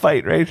middle of a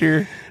fight right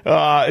here.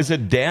 Is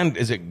it Dan?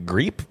 Is it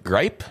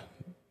Gripe?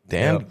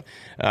 Dan? Yep.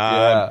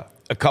 Yeah.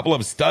 A couple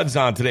of studs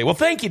on today. Well,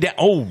 thank you, Dan.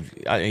 Oh,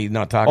 you're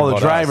not talking about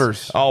the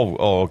drivers. Us.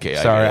 Oh, okay.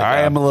 Sorry,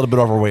 I am a little bit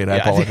overweight. I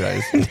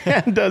apologize.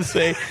 Dan does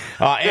say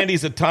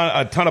Andy's a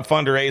ton of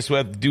fun to race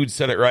with. Dude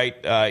said it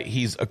right.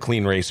 He's a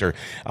clean racer.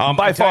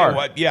 By far.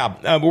 What,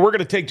 we're going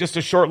to take just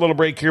a short little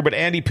break here, but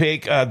Andy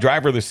Pake,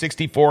 driver of the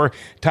 64,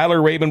 Tyler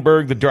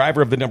Rabenberg, the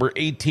driver of the number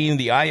 18,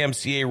 the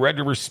IMCA Red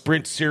River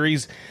Sprint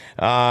Series.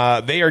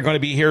 They are going to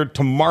be here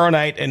tomorrow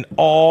night, an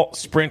all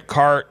sprint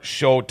car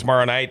show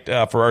tomorrow night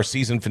for our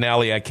season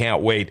finale. I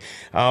can't wait.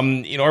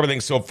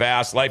 Everything's so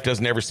fast. Life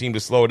doesn't ever seem to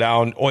slow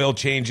down. Oil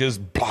changes,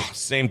 blah,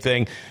 same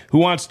thing. Who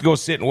wants to go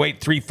sit and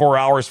wait 3-4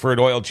 hours for an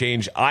oil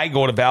change? I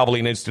go to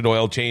Valvoline Instant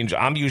Oil Change.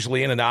 I'm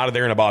usually in and out of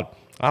there in about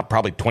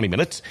probably 20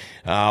 minutes.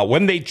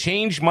 When they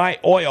change my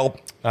oil,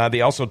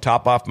 they also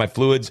top off my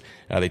fluids.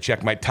 They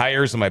check my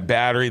tires and my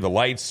battery, the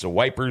lights, the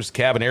wipers,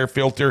 cabin air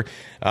filter.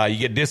 You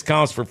get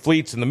discounts for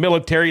fleets in the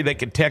military. They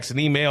can text and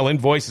email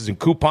invoices and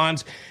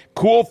coupons.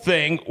 Cool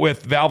thing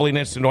with Valvoline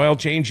Instant Oil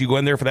Change. You go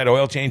in there for that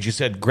oil change. You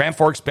said, Grand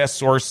Forks Best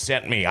Source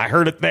sent me. I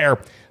heard it there.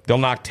 They'll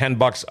knock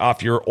 $10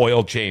 off your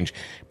oil change.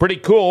 Pretty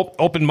cool.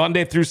 Open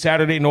Monday through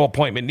Saturday. No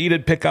appointment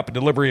needed. Pickup and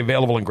delivery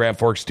available in Grand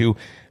Forks too.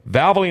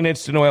 Valvoline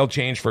Instant Oil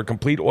Change for a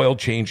complete oil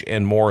change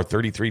and more.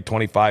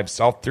 3325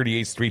 South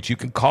 38th Street. You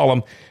can call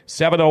them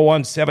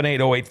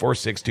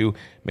 701-780-8462.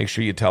 Make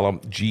sure you tell them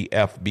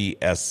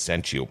GFBS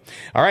sent you.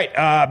 All right,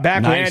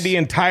 back with Andy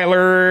and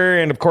Tyler,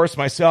 and of course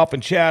myself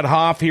and Chad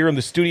Hoff here in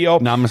the studio.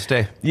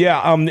 Namaste. Yeah,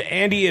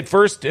 Andy, at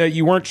first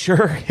you weren't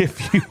sure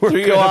if you were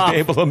going to be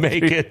able to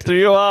make it. Threw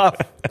you off.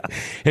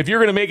 If you're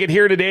going to make it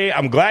here today,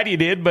 I'm glad you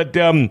did. But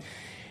tell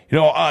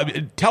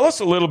us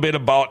a little bit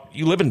about,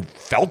 you live in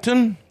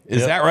Felton.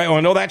 Is that right? Well,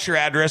 I know that's your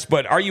address,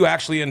 but are you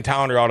actually in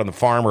town or out on the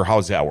farm, or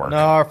how's that work? No,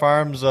 our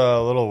farm's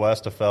a little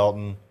west of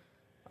Felton.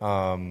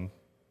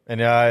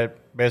 I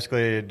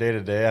basically day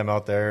to day I'm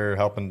out there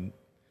helping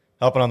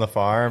on the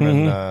farm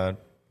and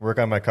work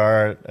on my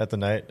car at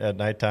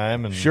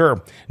nighttime. And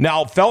sure.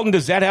 Now, Felton,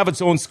 does that have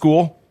its own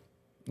school?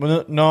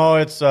 Well, no,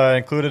 it's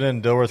included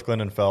in Dilworth,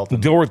 Glendon,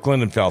 Felton. Dilworth,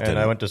 Glendon, Felton. And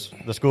I went to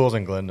the schools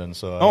in Glendon.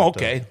 So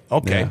okay.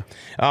 Yeah.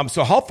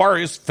 So how far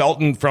is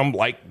Felton from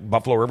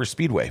Buffalo River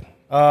Speedway?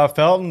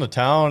 Felton, the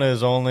town,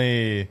 is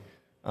only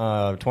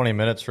 20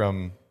 minutes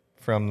from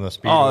the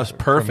speedway. Oh, that's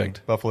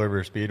perfect. Buffalo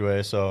River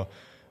Speedway. So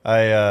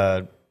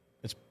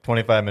it's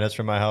 25 minutes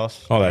from my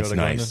house. Oh, that's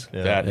nice.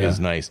 Yeah. That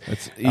is nice.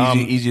 It's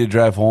easy to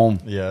drive home.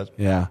 Yeah.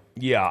 Yeah.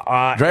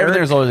 Yeah. Driving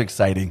there is always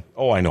exciting.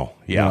 Oh, I know.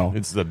 Yeah.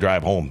 It's the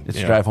drive home. It's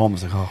the drive home.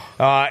 It's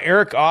like,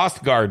 Eric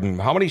Ostgarden,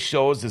 how many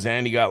shows does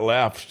Andy got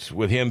left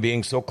with him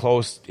being so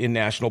close in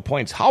national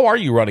points? How are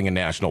you running in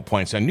national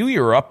points? I knew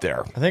you were up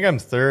there. I think I'm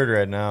third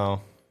right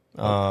now.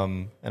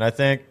 And I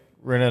think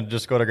we're going to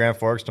just go to Grand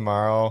Forks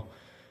tomorrow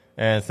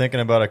and thinking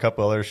about a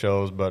couple other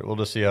shows, but we'll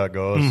just see how it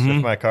goes.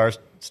 If my car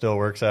still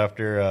works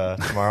after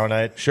tomorrow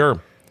night,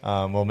 sure,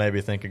 we'll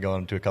maybe think of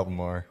going to a couple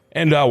more.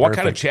 And what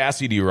kind of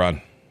chassis do you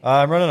run?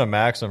 I'm running a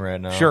Maxim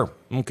right now. Sure.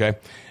 Okay.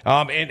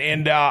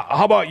 And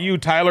how about you,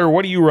 Tyler?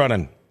 What are you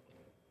running?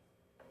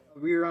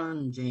 We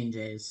run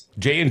J&J's.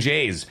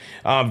 J&J's.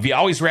 Have you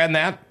always ran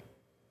that?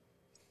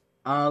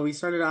 We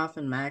started off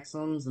in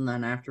Maxims, and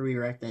then after we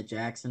wrecked at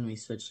Jackson, we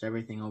switched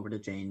everything over to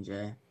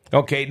J&J.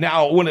 Okay,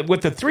 now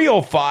with the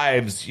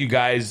 305s, you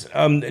guys,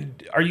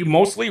 are you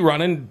mostly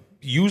running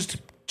used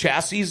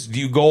chassis? Do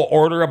you go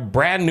order a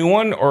brand new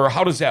one, or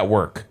how does that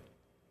work?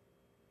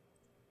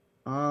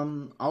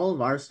 All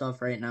of our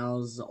stuff right now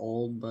is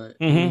old, but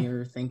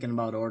we're thinking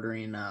about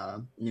ordering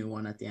a new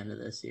one at the end of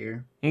this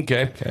year.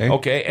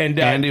 Okay. And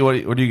Andy,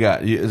 what do you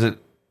got? Is it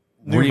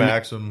new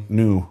Maxim?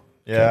 New.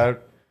 Yeah.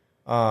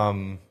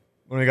 Okay.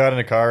 When we got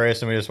into car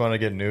racing, we just wanted to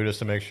get new just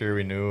to make sure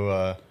we knew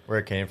where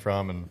it came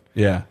from and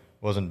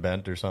wasn't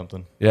bent or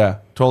something. Yeah,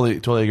 totally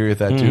agree with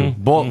that too.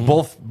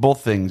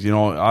 Both things.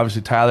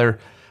 Obviously Tyler,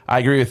 I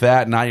agree with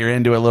that. Now you're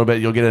into it a little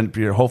bit.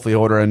 You'll hopefully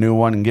order a new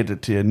one and get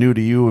it new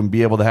to you and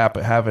be able to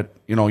have it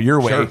your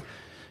way. Sure.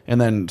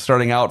 And then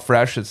starting out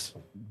fresh, it's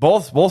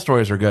both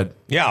stories are good.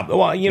 Yeah,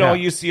 well,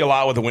 you see a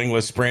lot with the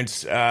wingless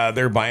sprints.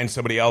 They're buying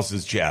somebody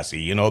else's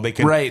chassis. They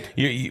can. Right.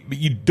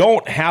 You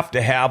don't have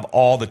to have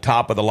all the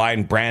top of the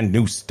line brand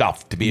new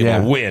stuff to be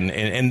able to win,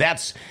 and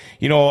that's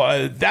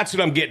that's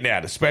what I'm getting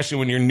at, especially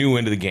when you're new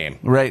into the game.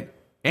 Right.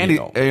 Andy,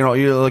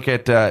 you look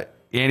at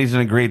Andy's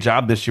done a great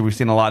job this year. We've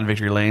seen a lot in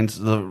victory lanes.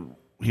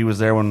 He was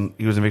there when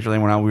he was in victory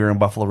lane when we were in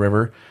Buffalo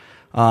River.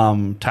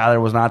 Tyler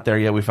was not there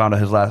yet. We found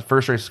out his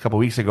first race a couple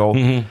weeks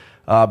ago.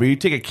 But you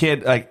take a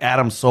kid like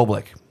Adam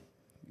Soblik,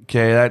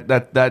 okay,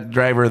 that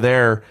driver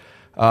there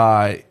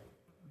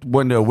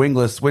went to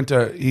wingless,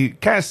 he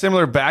kind of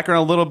similar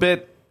background a little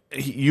bit.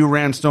 You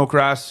ran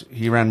snowcross,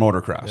 he ran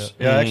motocross.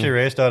 Yeah, I actually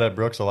raced out at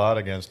Brooks a lot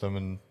against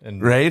him.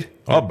 And right?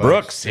 Oh,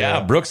 Brooks,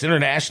 Brooks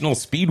International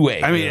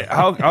Speedway. I mean,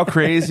 how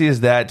crazy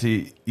is that?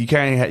 You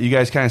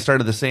guys kind of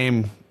started the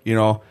same,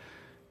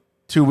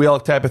 two-wheel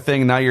type of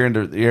thing. Now you're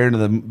into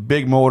the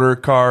big motor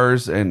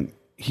cars, and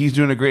he's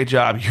doing a great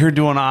job. You're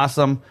doing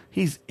awesome.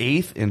 He's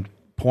 8th in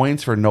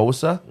points for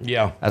NOSA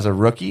as a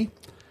rookie.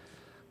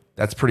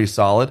 That's pretty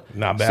solid.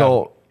 Not bad.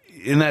 So,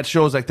 and that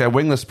shows like that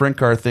wingless sprint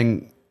car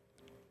thing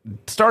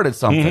started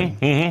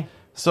something.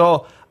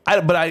 So,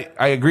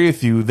 I agree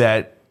with you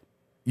that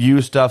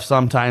used stuff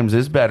sometimes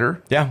is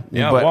better. Yeah.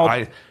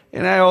 But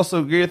I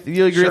also agree with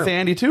with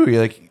Andy too.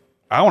 You're like,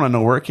 I want to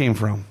know where it came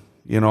from,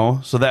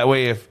 so that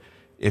way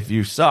if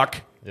you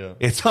suck,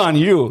 it's on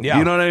you. Yeah.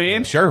 You know what I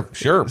mean? Sure.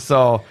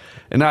 So,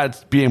 and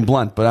not being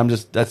blunt, but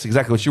that's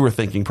exactly what you were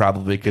thinking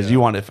probably, because you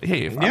want to,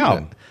 hey, if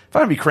I'm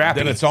going to be crappy,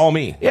 then it's all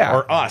me. Yeah.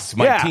 Or us,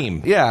 my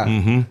team.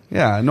 Yeah.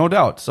 Yeah, no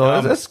doubt.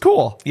 So that's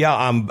cool. Yeah,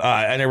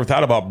 I never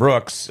thought about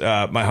Brooks.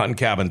 My hunting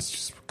cabin's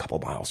just a couple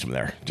miles from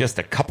there. Just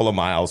a couple of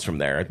miles from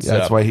there. It's,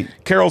 that's why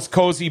Carol's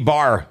Cozy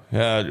Bar.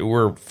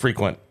 We're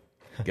frequent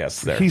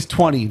guests there. He's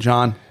 20,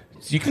 John.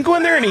 So you can go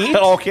in there and eat.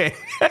 Okay.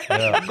 Go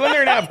in there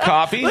and have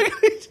coffee.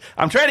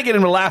 I'm trying to get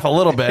him to laugh a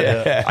little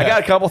bit. I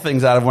got a couple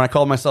things out of him. When I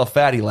called myself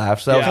fat, he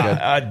laughed. So that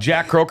was good.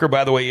 Jack Croker,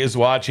 by the way, is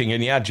watching.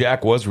 And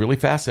Jack was really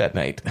fast that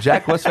night.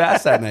 Jack was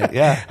fast that night,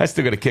 yeah. I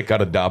still got a kick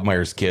out of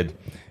Dobmeyer's kid.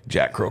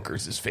 Jack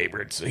Croker's his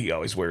favorite, so he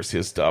always wears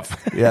his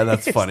stuff. Yeah,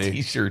 that's funny.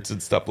 T-shirts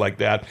and stuff like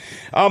that.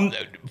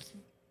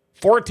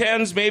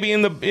 410s maybe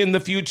in the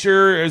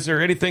future. Is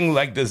there anything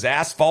like, does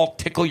asphalt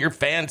tickle your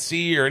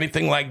fancy or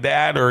anything like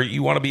that, or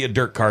you want to be a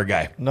dirt car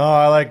guy? No,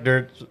 I like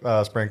dirt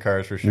sprint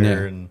cars for sure.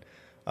 Yeah. And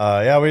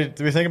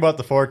we think about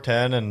the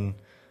 410, and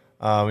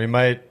we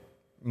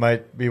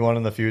might be one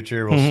in the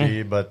future. We'll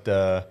see, but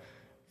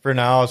for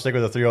now, I'll stick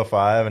with the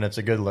 305, and it's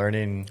a good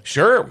learning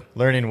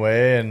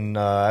way. And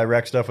I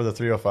wreck stuff with the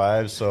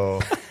 305,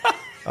 so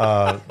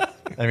I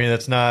mean,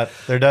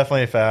 they're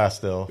definitely fast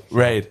still. So.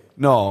 Right.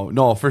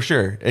 No, for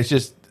sure. It's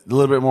just a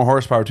little bit more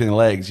horsepower between the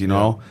legs,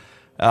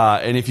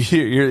 And if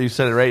you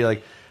said it right, you're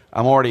like,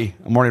 I'm already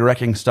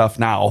wrecking stuff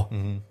now,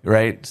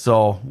 right?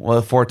 So,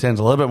 the 410's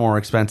a little bit more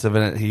expensive,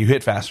 and you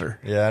hit faster.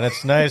 Yeah, and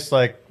it's nice,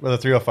 like with a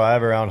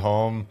 305 around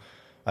home,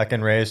 I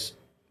can race,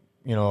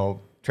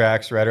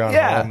 tracks right around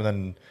home, and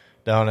then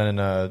down in,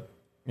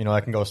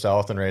 I can go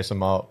south and race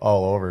them all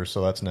over.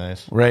 So that's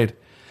nice. Right.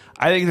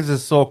 I think this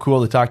is so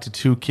cool to talk to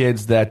two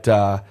kids that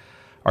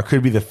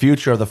could be the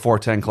future of the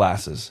 410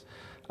 classes,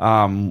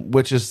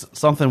 which is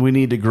something we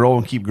need to grow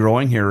and keep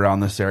growing here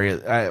around this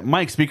area.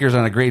 Mike Speaker's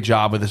done a great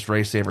job with this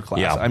race saver class.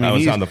 Yeah, I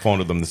was on the phone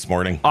with him this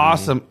morning.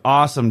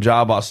 Awesome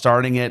job about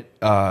starting it.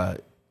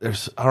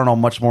 There's I don't know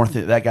much more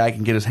that guy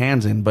can get his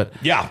hands in, but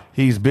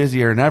he's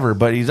busier than ever.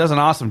 But he does an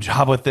awesome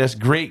job with this.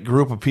 Great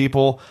group of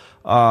people.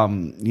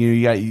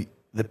 You got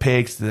the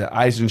Pakes, the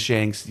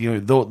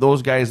Eisenshanks,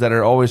 those guys that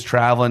are always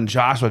traveling.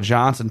 Joshua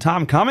Johnson,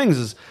 Tom Cummings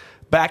is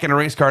back in a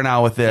race car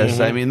now with this.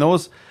 I mean,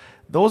 those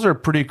are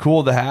pretty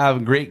cool to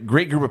have. Great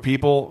group of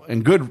people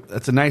and good.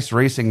 It's a nice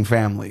racing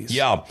families.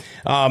 Yeah.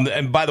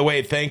 And by the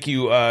way, thank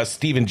you,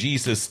 Stephen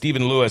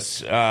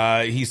Lewis.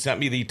 He sent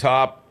me the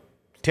top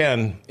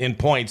 10 in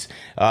points.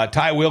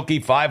 Ty Wilkie,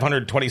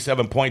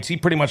 527 points. He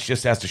pretty much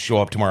just has to show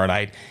up tomorrow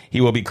night.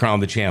 He will be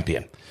crowned the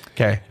champion.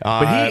 Okay.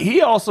 But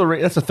he also,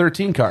 that's a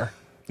 13 car.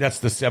 That's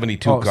the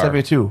 72 car.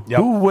 72. Yep.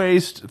 Who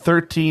raced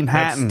 13?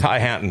 Hatton. That's Ty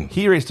Hatton.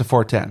 He raced a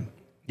 410.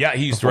 Yeah,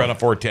 he used to run a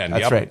 410.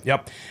 That's right.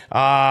 Yep.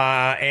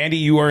 Andy,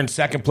 you are in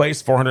second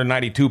place,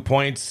 492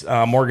 points.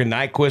 Morgan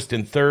Nyquist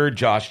in third.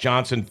 Josh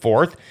Johnson,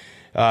 fourth.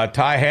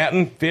 Ty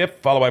Hatton, fifth,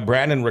 followed by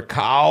Brandon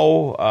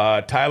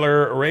Rakow.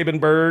 Tyler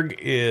Rabenberg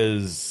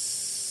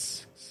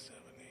is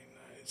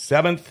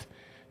seventh.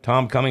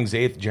 Tom Cummings,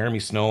 eighth. Jeremy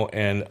Snow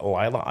and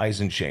Lila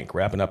Eisenshank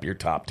wrapping up your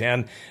top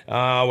 10.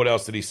 What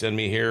else did he send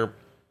me here?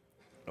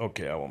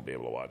 Okay, I won't be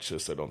able to watch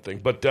this, I don't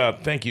think. But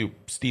thank you,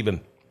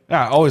 Stephen.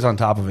 Yeah, always on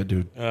top of it,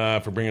 dude.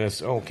 For bringing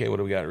us. Okay, what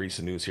do we got?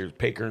 Recent news here.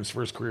 Pake earns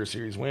first career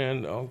series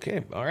win.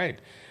 Okay, all right.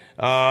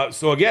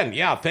 So again,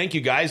 yeah, thank you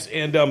guys.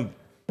 And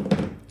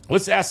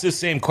let's ask this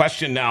same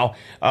question now.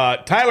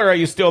 Tyler, are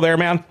you still there,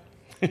 man?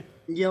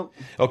 Yep.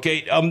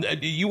 Okay.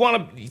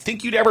 You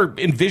think you'd ever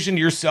envision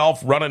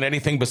yourself running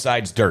anything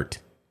besides dirt?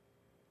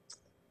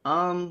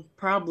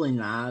 Probably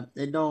not.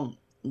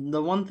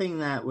 The one thing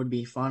that would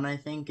be fun, I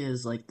think,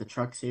 is like the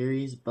truck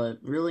series, but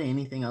really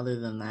anything other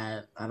than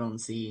that, I don't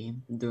see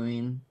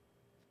doing.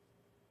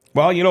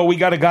 Well, we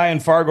got a guy in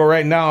Fargo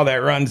right now that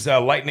runs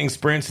lightning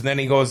sprints, and then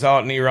he goes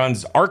out and he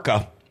runs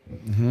ARCA.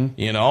 And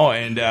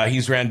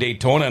he's ran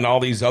Daytona and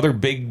all these other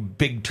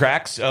big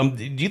tracks. Do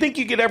you think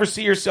you could ever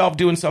see yourself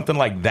doing something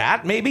like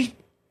that, maybe?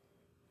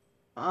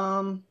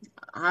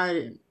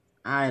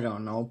 I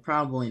don't know.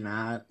 Probably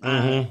not.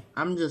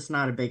 I'm just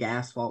not a big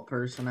asphalt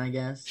person, I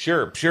guess.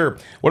 Sure.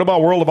 What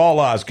about World of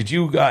Outlaws? Could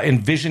you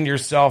envision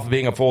yourself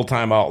being a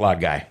full-time outlaw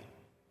guy?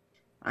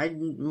 I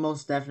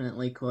most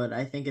definitely could.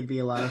 I think it'd be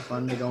a lot of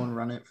fun to go and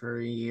run it for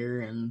a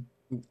year and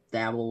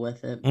dabble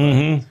with it.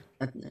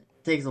 It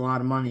takes a lot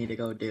of money to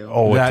go do.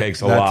 Oh, it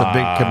takes a lot. That's a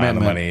big commitment.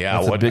 Of money.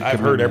 Yeah, I've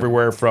heard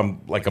everywhere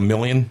from like $1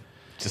 million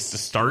just to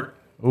start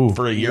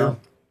for a year.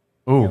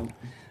 Yeah. Ooh.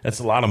 That's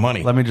a lot of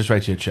money. Let me just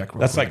write you a check.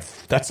 That's like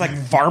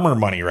farmer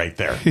money right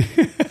there. You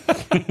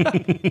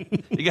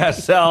got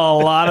to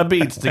sell a lot of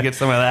beets to get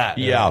some of that.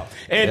 Yeah.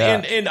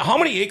 And how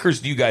many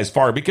acres do you guys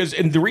farm? Because,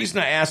 and the reason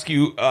I ask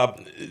you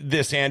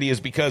this, Andy, is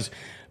because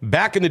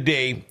back in the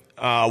day,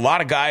 a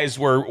lot of guys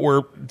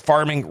were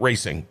farming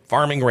racing.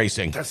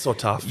 That's so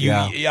tough.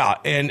 Yeah.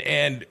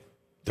 And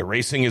the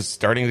racing is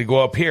starting to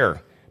go up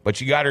here. But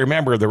you got to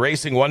remember, the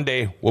racing one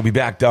day will be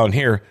back down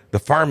here. The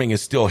farming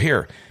is still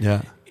here.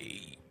 Yeah.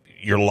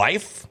 Your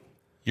life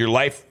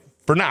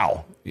for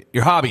now.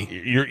 Your hobby.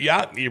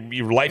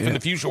 Your life in the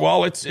future.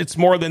 Well, it's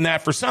more than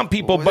that for some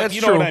people, but that's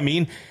you know true. what I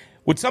mean?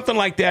 Would something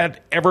like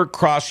that ever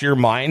cross your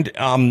mind?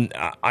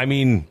 I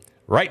mean,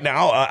 right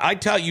now, I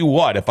tell you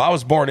what, if I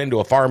was born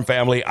into a farm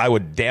family, I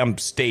would damn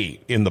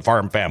stay in the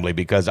farm family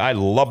because I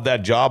love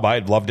that job. I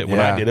loved it when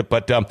I did it.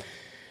 But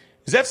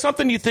is that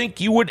something you think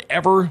you would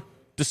ever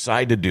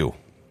decide to do?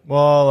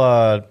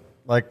 Well,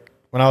 like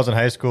when I was in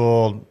high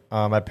school,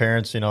 my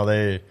parents,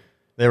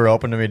 they were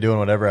open to me doing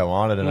whatever I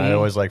wanted, and I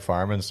always liked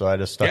farming, so I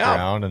just stuck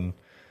around. And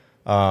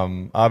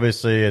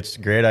obviously, it's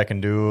great. I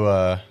can do,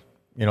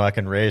 I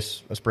can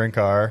race a sprint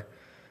car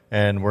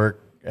and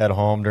work at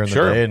home during the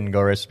day and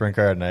go race a sprint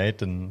car at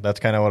night, and that's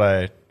kind of what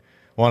I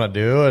want to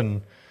do.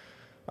 And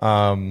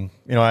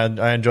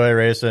I enjoy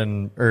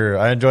racing,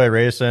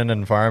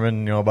 and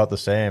farming, about the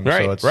same.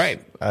 Right, so it's right.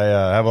 I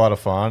have a lot of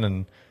fun,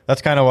 and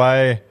that's kind of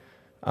why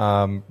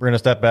we're going to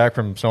step back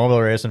from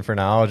snowmobile racing for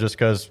now, just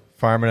because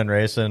farming and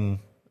racing,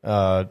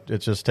 it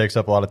just takes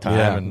up a lot of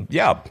time.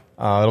 Yeah.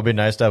 And it'll be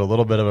nice to have a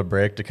little bit of a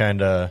break to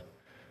kind of,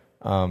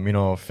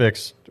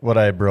 fix what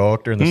I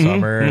broke during the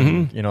summer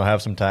and,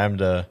 have some time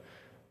to,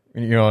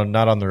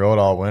 not on the road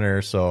all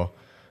winter. So,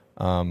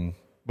 but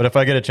if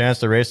I get a chance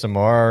to race some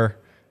more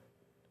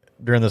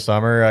during the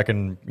summer, I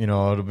can,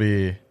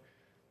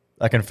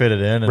 I can fit it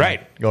in and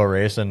go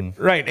racing.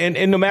 Right.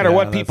 And no matter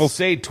what people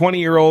say,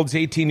 20-year-olds,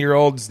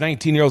 18-year-olds,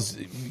 19-year-olds,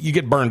 you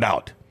get burned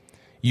out.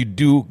 You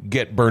do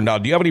get burned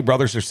out. Do you have any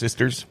brothers or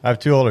sisters? I have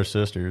 2 older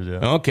sisters,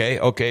 yeah.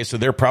 Okay. So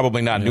they're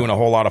probably not doing a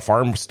whole lot of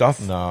farm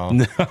stuff? No.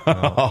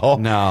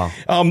 No.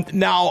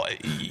 Now,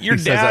 your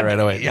dad... says that right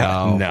away.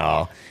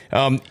 No.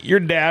 Your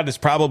dad has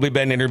probably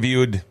been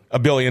interviewed a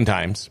billion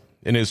times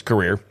in his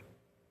career.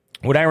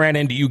 When I ran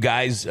into you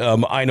guys,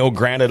 I know,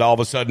 granted, all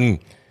of a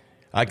sudden,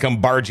 I come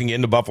barging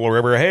into Buffalo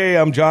River. Hey,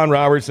 I'm John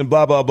Robertson,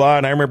 blah, blah, blah,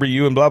 and I remember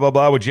you and blah, blah,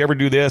 blah. Would you ever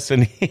do this?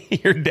 And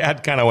your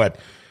dad kind of went,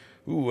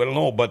 ooh, I don't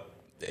know, but...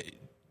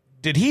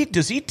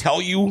 Does he tell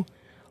you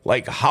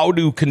like how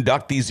to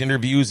conduct these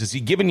interviews? Has he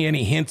given you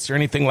any hints or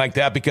anything like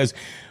that? Because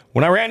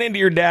when I ran into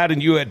your dad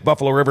and you at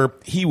Buffalo River,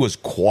 he was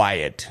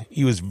quiet.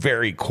 He was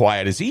very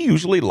quiet. Is he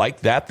usually like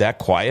that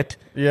quiet?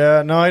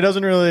 Yeah, no, he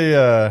doesn't really.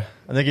 I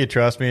think he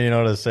trusts me,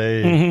 to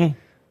say,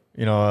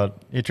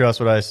 he trusts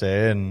what I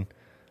say. And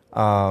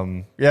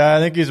I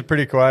think he's a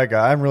pretty quiet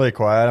guy. I'm really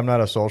quiet. I'm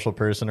not a social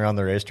person around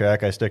the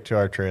racetrack. I stick to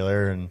our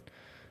trailer and,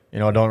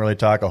 don't really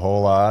talk a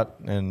whole lot.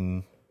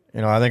 And,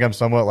 I think I'm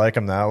somewhat like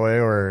him that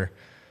way, where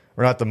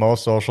we're not the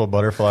most social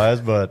butterflies,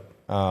 but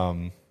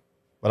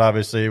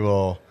obviously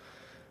we'll.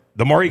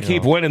 The more you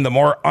keep winning, the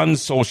more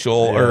unsocial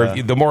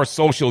or the more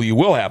social you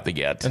will have to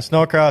get. And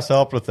Snowcross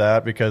helped with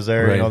that because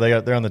they're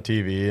they're on the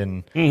TV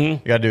and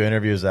you got to do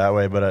interviews that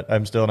way. But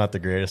I'm still not the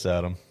greatest at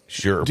them.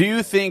 Sure. Do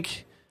you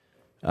think?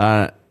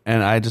 And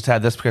I just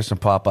had this question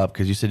pop up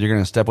because you said you're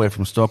going to step away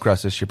from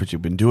Snowcross this year, but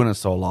you've been doing it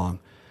so long.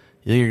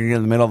 You're going to get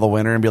in the middle of the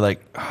winter and be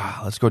like,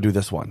 let's go do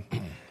this one.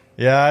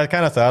 Yeah, I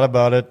kind of thought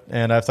about it,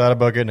 and I've thought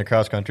about getting a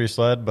cross-country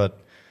sled, but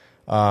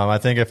I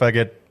think if I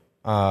get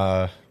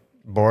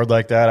bored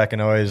like that,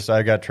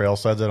 I got trail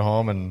sleds at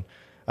home, and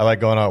I like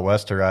going out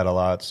west to ride a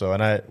lot. So,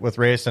 with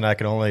racing, I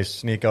can only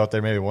sneak out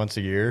there maybe once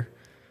a year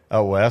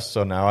out west.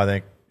 So now I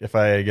think if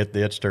I get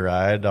the itch to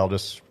ride, I'll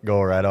just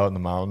go right out in the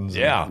mountains.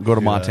 Yeah. Go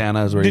to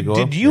Montana is where you go.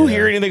 Did you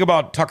hear anything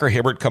about Tucker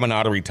Hibbert coming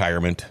out of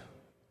retirement?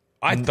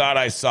 I thought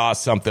I saw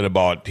something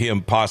about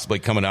him possibly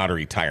coming out of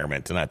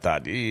retirement, and I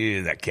thought,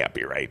 that can't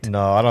be right.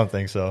 No, I don't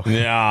think so.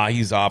 Yeah,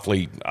 he's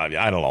awfully,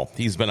 I don't know.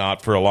 He's been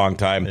out for a long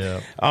time.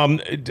 Yeah.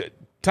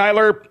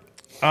 Tyler,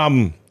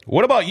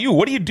 what about you?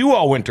 What do you do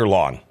all winter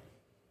long?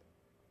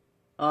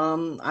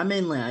 I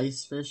mainly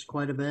ice fish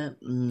quite a bit.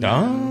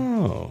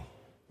 Oh.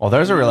 Well,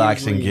 there's a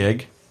relaxing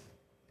gig.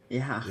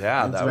 Yeah,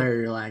 that very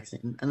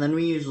relaxing. And then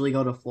we usually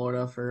go to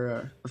Florida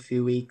for a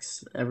few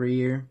weeks every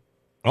year.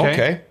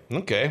 Okay.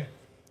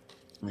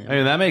 Yeah. I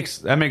mean,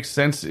 that makes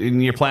sense in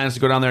your plans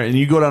to go down there. And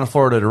you go down to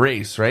Florida to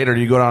race, right? Or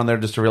do you go down there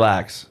just to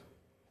relax?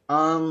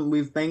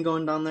 We've been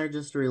going down there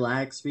just to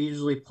relax. We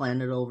usually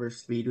plan it over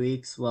speed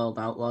weeks while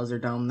the Outlaws are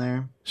down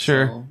there.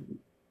 Sure. So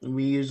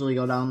we usually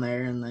go down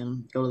there and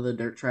then go to the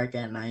dirt track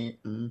at night.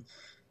 And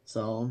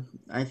so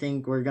I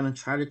think we're going to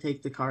try to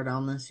take the car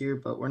down this year,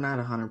 but we're not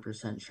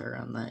 100% sure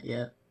on that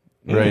yet.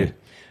 Right.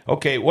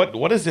 Okay,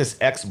 what is this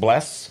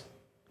X-Bless?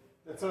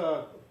 That's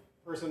a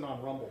person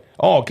on Rumble.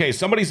 Oh, okay.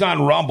 Somebody's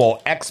on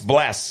Rumble.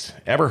 X-Bless.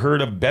 Ever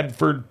heard of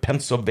Bedford,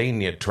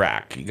 Pennsylvania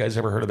track? You guys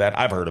ever heard of that?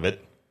 I've heard of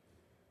it.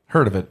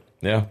 Heard of it.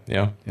 Yeah.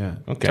 Yeah.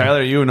 Okay.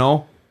 Tyler, you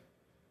know?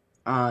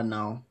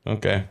 No.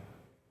 Okay.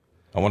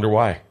 I wonder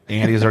why.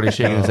 Andy's already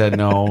shaking his head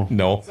no.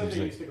 No. Said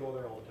they used to go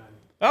there all the time.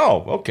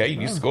 Oh, okay.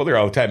 You used to go there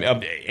all the time.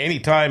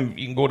 Anytime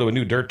you can go to a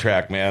new dirt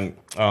track, man.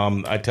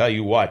 I tell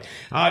you what.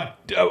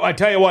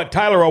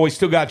 Tyler always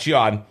still got you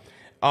on.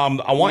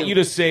 I want you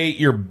to say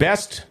your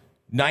best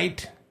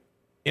night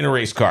in a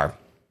race car.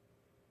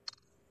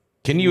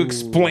 Can you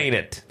explain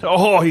it?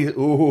 Oh,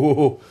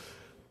 ooh.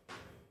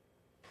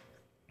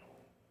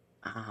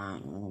 I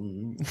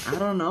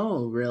don't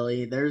know,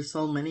 really. There's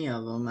so many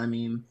of them. I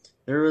mean,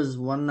 there was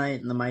one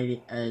night in the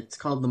Mighty, it's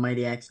called the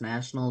Mighty X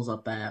Nationals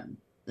up at,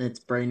 it's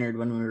Brainerd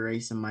when we were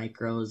racing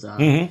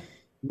micros.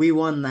 We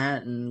won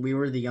that, and we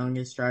were the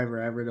youngest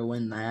driver ever to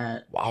win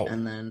that. Wow.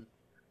 And then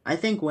I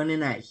think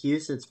winning at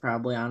Huset's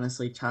probably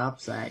honestly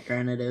tops that.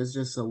 Granted, it was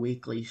just a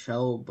weekly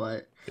show,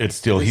 but It's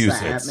still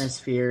just the Huset's.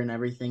 atmosphere and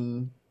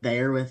everything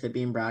there with it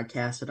being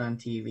broadcasted on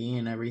TV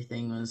and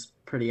everything was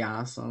pretty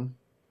awesome.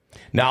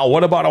 Now,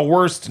 what about a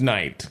worst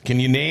night? Can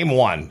you name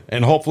one?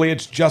 And hopefully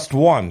it's just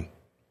one.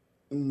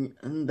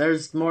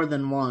 There's more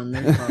than one.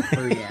 There's about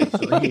 3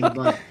 actually,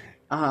 but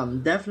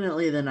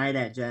definitely the night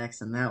at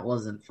Jackson. That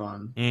wasn't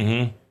fun.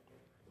 Mm-hmm.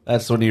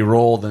 That's when he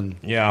rolled and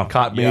Yeah.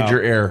 caught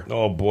major air.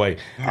 Oh, boy.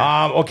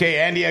 Okay,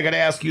 Andy, I got to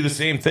ask you the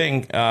same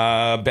thing.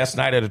 Best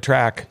night at a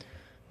track?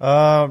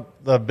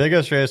 The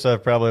biggest race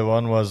I've probably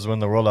won was when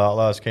the World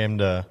Outlaws came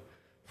to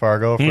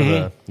Fargo for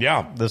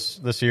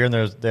this year, and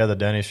they had the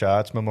Denny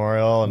Schatz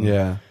Memorial, and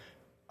Yeah.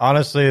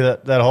 honestly,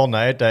 that whole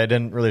night I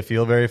didn't really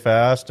feel very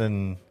fast,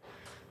 and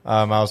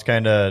I was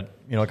kind of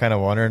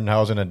wondering how I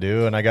was going to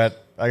do, and I got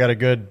a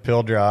good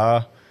pill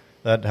draw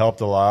that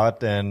helped a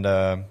lot, and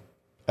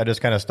I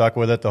just kind of stuck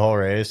with it the whole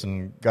race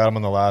and got him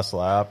on the last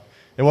lap.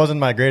 It wasn't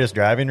my greatest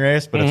driving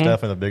race, but it's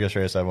definitely the biggest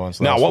race I've won.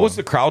 So Now, what was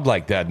the crowd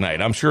like that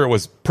night? I'm sure it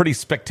was pretty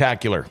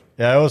spectacular.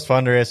 Yeah, it was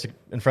fun to race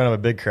in front of a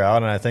big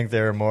crowd, and I think they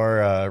were more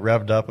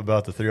revved up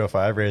about the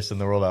 305 race than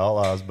the World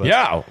Outlaws. But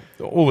Yeah.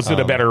 Well, was it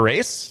a better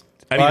race?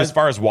 I mean, as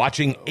far as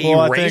watching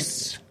a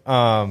race?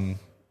 I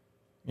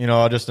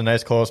think, just a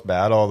nice close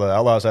battle. The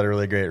Outlaws had a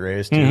really great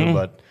race too,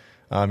 but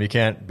you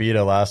can't beat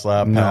a last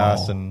lap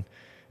pass, and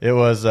it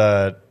was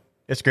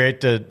it's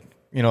great to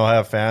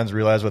have fans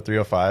realize what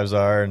 305s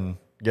are and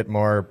get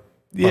more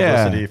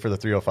publicity for the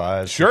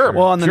 305s. Sure.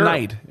 Well, on the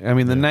night, I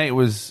mean, the night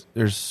was,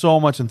 there's so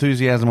much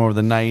enthusiasm over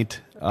the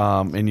night,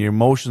 and your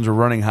emotions were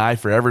running high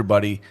for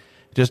everybody.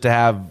 Just to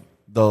have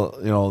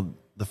the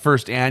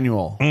first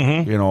annual,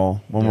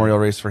 memorial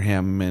race for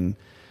him, and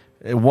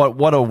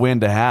what a win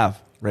to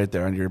have right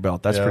there under your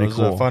belt. That's pretty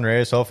cool. It was a fun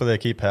race. Hopefully they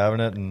keep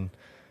having it, and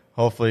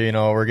hopefully,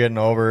 we're getting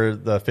over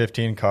the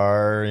 15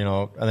 car.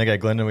 I think at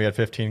Glendon we had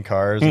 15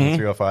 cars in the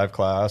 305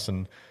 class,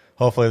 and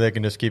hopefully they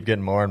can just keep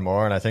getting more and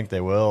more, and I think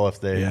they will if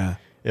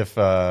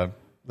the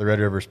Red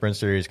River Sprint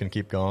Series can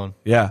keep going.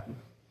 Yeah.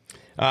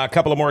 A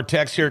couple of more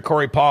texts here.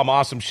 Corey Palm,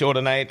 awesome show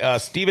tonight.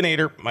 Steven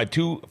Ader, my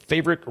 2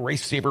 favorite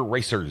Race Saver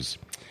racers.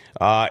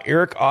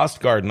 Eric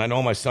Ostgarden, I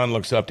know my son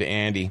looks up to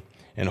Andy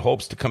and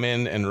hopes to come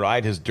in and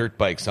ride his dirt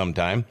bike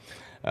sometime.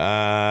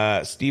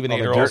 Steven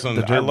Ader Olson,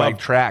 the dirt bike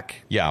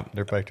track. Yeah.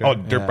 Dirt bike track. Oh,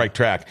 dirt bike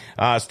track.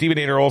 Steven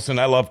Ader Olson,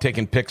 I love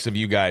taking pics of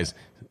you guys.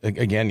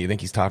 Again, you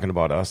think he's talking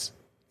about us?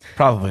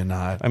 Probably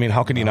not. I mean,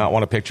 how can you not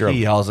want a picture of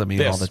He yells at me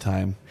this? all the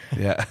time.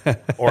 Yeah.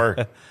 Or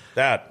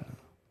that.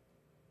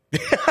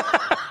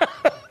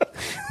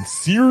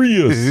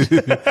 Serious.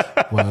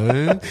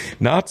 What?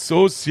 Not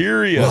so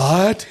serious.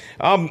 What?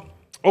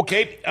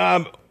 Okay.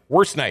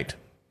 Worst night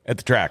at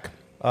the track.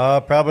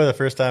 Probably the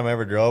first time I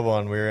ever drove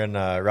one. We were in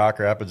Rock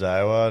Rapids,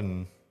 Iowa,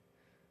 and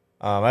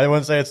I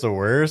wouldn't say it's the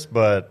worst,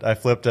 but I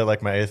flipped it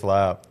like my 8th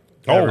lap.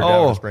 Driving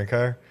a sprint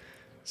car.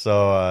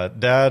 So,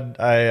 Dad,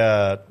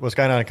 I was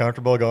kind of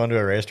uncomfortable going to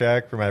a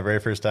racetrack for my very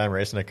first time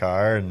racing a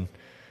car, and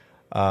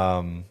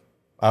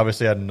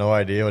obviously had no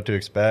idea what to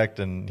expect.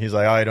 And he's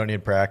like, "Oh, you don't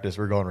need practice.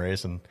 We're going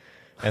racing."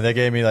 And they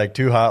gave me like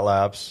 2 hot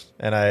laps,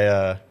 and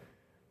I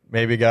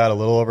maybe got a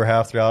little over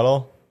half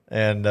throttle,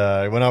 and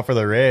I went out for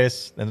the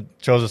race and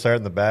chose to start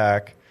in the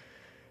back.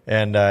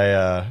 And I,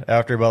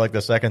 after about like the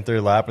 2nd,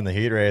 3rd lap in the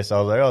heat race, I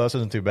was like, "Oh, this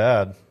isn't too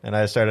bad." And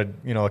I started,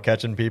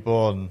 catching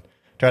people and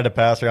tried to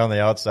pass around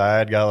the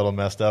outside, got a little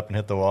messed up and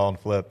hit the wall and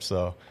flipped.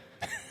 So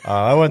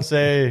I wouldn't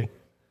say,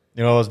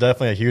 it was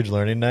definitely a huge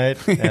learning night,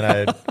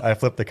 and I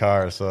flipped the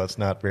car, so it's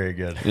not very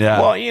good.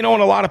 Yeah. Well, and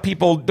a lot of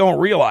people don't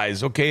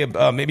realize, okay,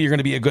 maybe you're going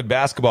to be a good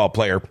basketball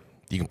player.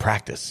 You can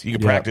practice. You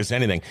can practice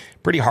anything.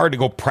 Pretty hard to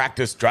go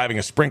practice driving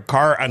a sprint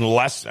car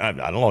unless, I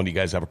don't know, do you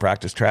guys have a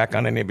practice track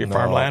on any of your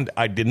farmland?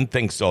 I didn't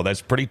think so.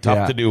 That's pretty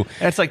tough to do.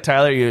 It's like,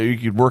 Tyler, you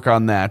could work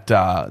on that, the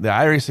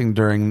iRacing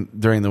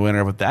during the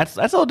winter, but that's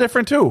a little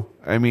different too.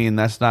 I mean,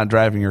 that's not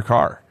driving your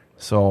car.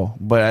 So,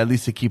 but at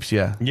least it keeps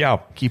you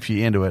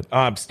into it.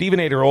 Steven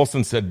Ader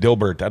Olson said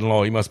Dilbert. I don't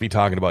know. He must be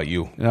talking about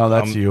you. No,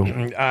 that's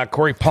you.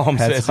 Corey Palm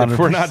That's says if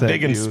we're not 100%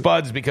 digging you.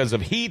 spuds because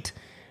of heat,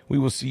 we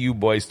will see you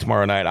boys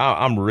tomorrow night.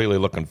 I'm really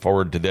looking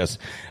forward to this.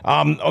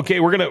 Okay,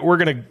 we're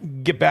gonna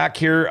get back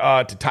here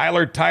to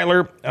Tyler.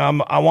 Tyler,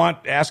 I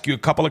want to ask you a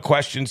couple of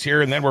questions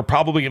here, and then we're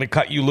probably going to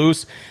cut you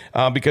loose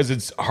because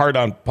it's hard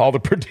on Paul,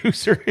 the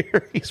producer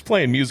here. He's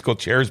playing musical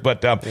chairs.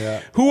 But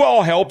who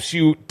all helps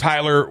you,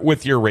 Tyler,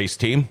 with your race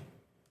team?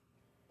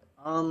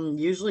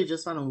 Usually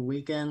just on a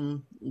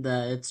weekend.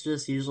 It's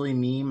just usually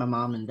me, my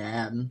mom, and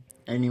dad.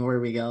 Anywhere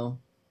we go.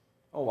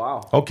 Oh,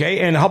 wow. Okay,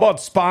 and how about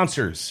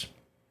sponsors?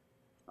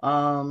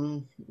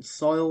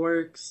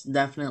 Soilworks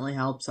definitely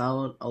helps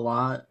out a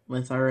lot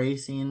with our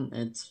racing.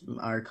 It's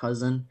our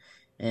cousin,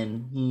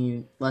 and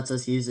he lets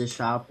us use his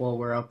shop while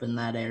we're up in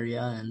that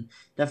area, and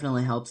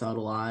definitely helps out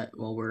a lot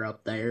while we're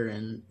up there,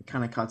 and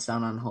kind of cuts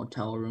down on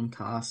hotel room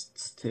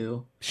costs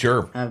too.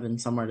 Sure. Having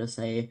somewhere to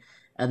stay.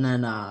 And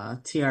then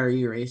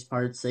TRE Race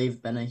Parts,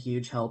 they've been a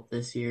huge help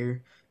this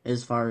year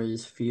as far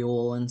as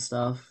fuel and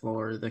stuff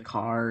for the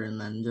car, and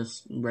then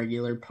just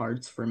regular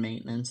parts for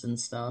maintenance and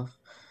stuff.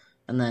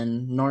 And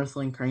then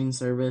Northland Crane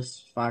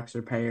Service, Fox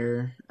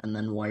Repair, and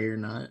then Wire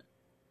Nut.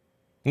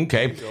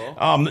 Okay.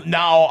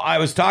 Now, I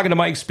was talking to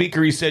Mike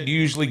Speaker. He said you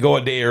usually go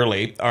a day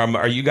early.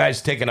 Are you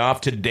guys taking off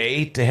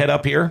today to head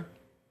up here?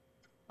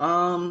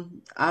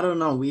 I don't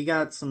know. We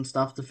got some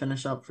stuff to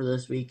finish up for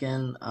this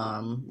weekend.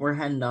 We're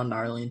heading down to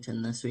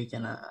Arlington this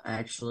weekend,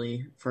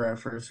 actually, for our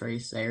first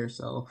race there.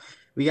 So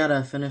we got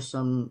to finish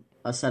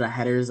a set of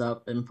headers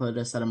up and put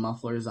a set of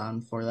mufflers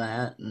on for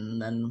that.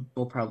 And then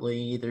we'll probably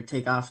either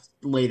take off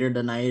later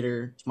tonight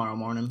or tomorrow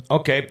morning.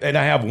 Okay. And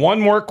I have one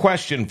more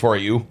question for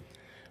you.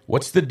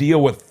 What's the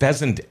deal with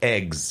pheasant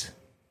eggs?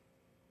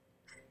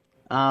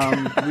 We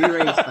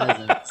raise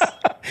pheasants.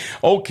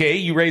 Okay,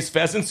 you raise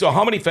pheasants. So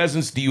how many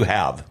pheasants do you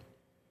have?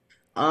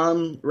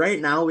 Right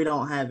now we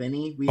don't have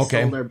any. We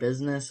Okay. sold our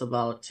business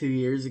about 2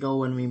 years ago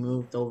when we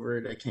moved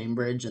over to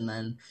Cambridge, and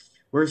then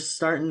we're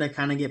starting to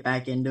kind of get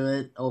back into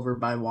it over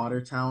by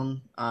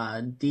Watertown.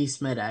 D.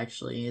 Smith,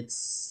 actually.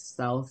 It's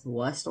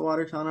southwest of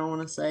Watertown, I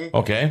want to say.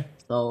 Okay.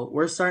 So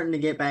we're starting to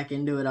get back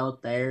into it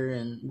out there,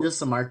 and just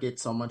the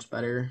market's so much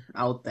better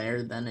out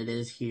there than it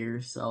is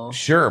here. So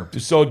Sure.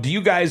 So do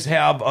you guys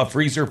have a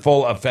freezer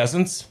full of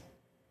pheasants?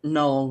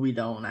 no, we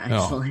don't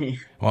actually.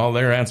 Well,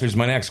 there answers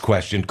my next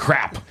question.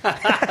 Crap.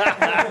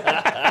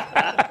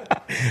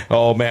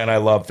 Oh, man, I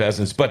love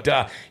pheasants. But,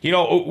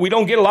 we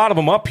don't get a lot of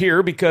them up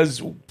here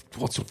because, well,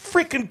 it's so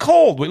freaking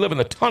cold. We live in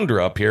the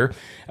tundra up here.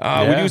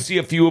 We do see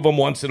a few of them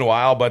once in a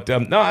while. But,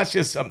 no, it's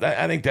just,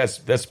 I think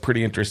that's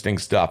pretty interesting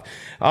stuff.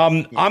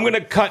 I'm going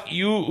to cut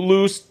you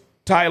loose,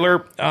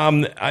 Tyler.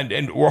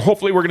 And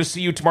hopefully we're going to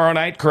see you tomorrow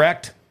night,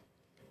 correct?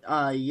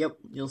 Yep,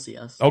 you'll see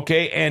us.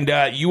 Okay,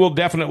 and you will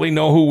definitely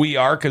know who we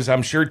are because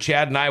I'm sure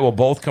Chad and I will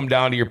both come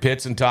down to your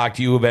pits and talk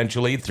to you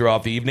eventually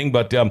throughout the evening.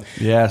 But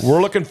yes,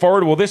 we're looking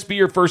forward. Will this be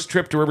your first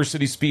trip to River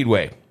City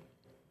Speedway?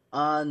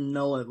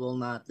 No, it will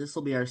not. This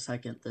will be our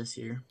second this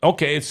year.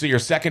 Okay, so your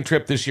second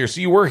trip this year.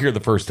 So you were here the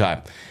first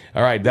time.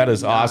 All right, that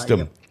is awesome.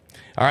 Yep.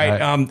 All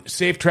right,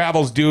 safe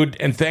travels, dude,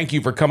 and thank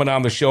you for coming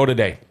on the show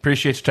today.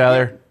 appreciate you,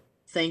 Tyler.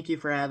 Thank you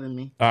for having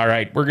me. All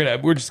right,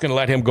 we're just gonna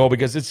let him go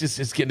because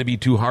it's getting to be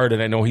too hard,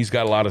 and I know he's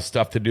got a lot of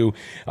stuff to do.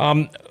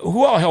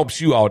 Who all helps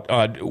you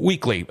out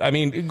weekly? I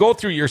mean, go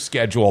through your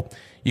schedule.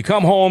 You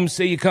come home,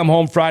 say you come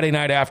home Friday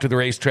night after the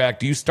racetrack.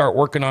 Do you start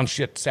working on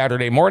shit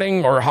Saturday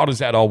morning, or how does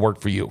that all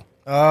work for you?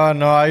 No,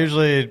 I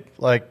usually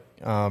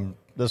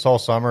this whole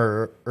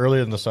summer, early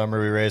in the summer,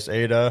 we race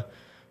Ada,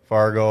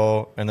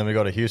 Fargo, and then we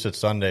go to Houston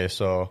Sunday.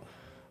 So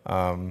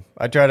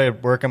I try to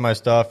work on my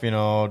stuff,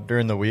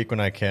 during the week when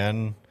I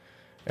can.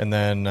 And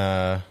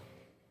then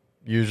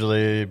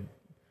usually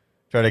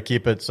try to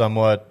keep it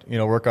somewhat,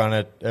 work on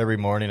it every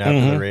morning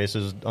after the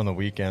races on the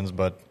weekends.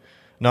 But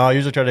no, I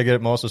usually try to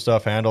get most of the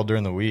stuff handled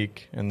during the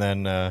week. And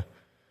then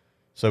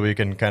so we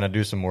can kind of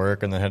do some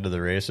work and then head to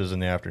the races in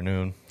the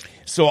afternoon.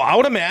 So I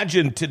would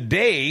imagine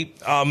today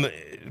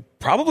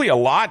probably a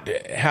lot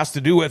has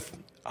to do with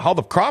how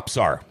the crops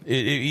are,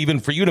 even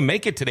for you to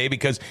make it today,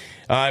 because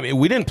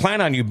we didn't plan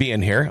on you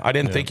being here. I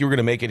didn't think you were going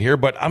to make it here,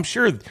 but I'm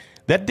sure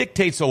that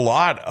dictates a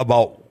lot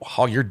about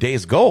how your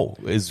days go,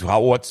 is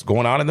what's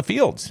going on in the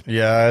fields.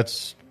 Yeah,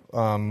 it's,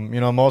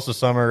 most of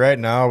summer. Right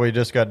now, we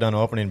just got done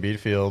opening beet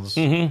fields,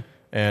 and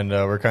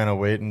we're kind of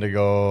waiting to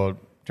go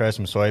try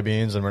some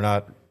soybeans, and we're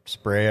not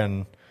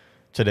spraying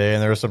today,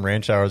 and there were some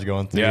rain showers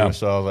going through,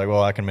 so I was like,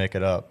 well, I can make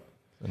it up.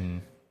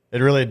 And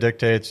it really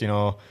dictates,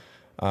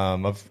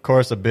 of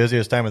course, the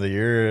busiest time of the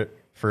year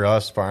for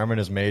us farming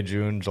is May,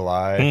 June,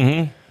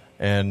 July.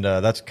 And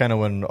that's kind of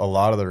when a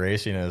lot of the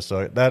racing is.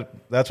 So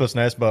that's what's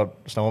nice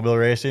about snowmobile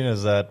racing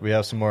is that we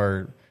have some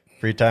more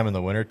free time in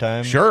the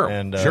wintertime. Sure,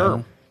 and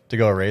sure. To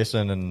go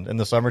racing. And in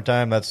the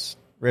summertime, that's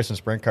racing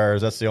sprint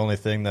cars. That's the only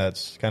thing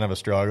that's kind of a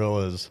struggle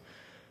is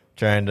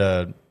trying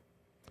to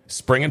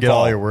spring and get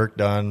fall. all your work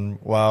done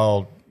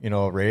while,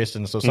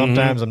 racing. So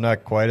sometimes I'm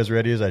not quite as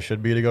ready as I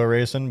should be to go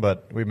racing,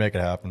 but we make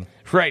it happen.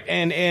 Right,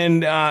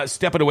 and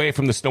stepping away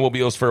from the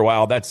snowmobiles for a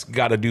while, that's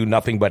got to do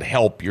nothing but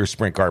help your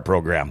sprint car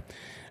program.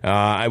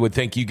 I would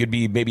think you could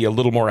be maybe a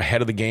little more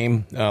ahead of the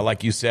game,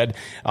 like you said.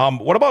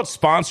 What about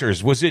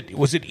sponsors? Was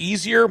it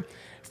easier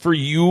for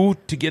you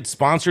to get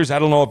sponsors? I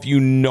don't know if you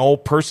know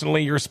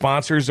personally your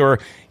sponsors, or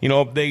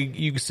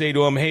you say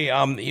to them, "Hey,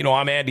 I'm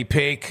Andy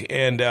Pake,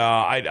 and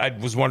I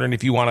was wondering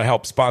if you want to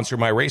help sponsor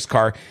my race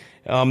car."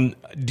 Do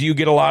you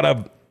get a lot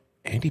of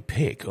Andy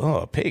Pake?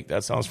 Oh, Pake,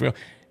 that sounds real.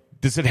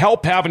 Does it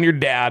help having your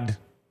dad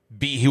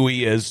be who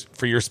he is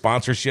for your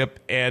sponsorship?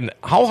 And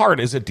how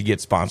hard is it to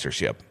get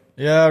sponsorship?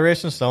 Yeah,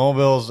 racing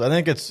snowmobiles, I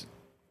think it's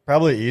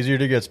probably easier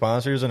to get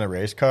sponsors in a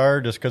race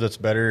car just because it's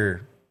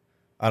better.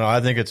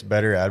 I think it's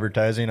better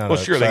advertising on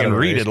sure, they can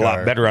read it a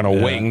lot better on a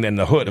wing than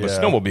the hood of a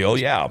snowmobile,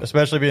 yeah.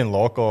 Especially being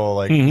local,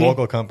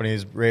 local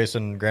companies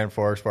racing Grand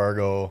Forks,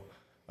 Fargo,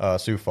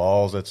 Sioux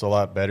Falls, it's a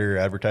lot better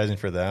advertising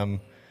for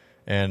them.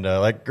 And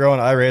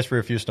I raced for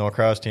a few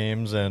snowcross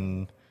teams,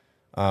 and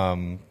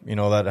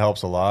that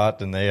helps a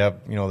lot. And they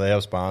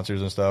have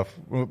sponsors and stuff.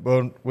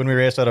 When we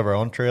raced out of our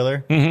own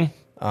trailer, it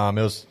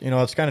was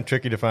it's kind of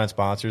tricky to find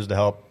sponsors to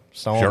help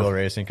snowmobile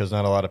racing because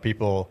not a lot of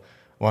people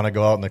want to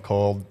go out in the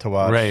cold to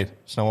watch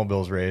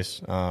snowmobiles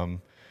race. But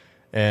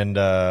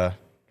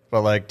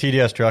like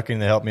TDS Trucking,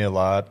 they helped me a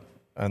lot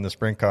on the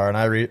sprint car, and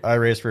I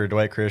raced for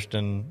Dwight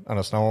Christian on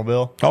a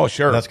snowmobile. Oh,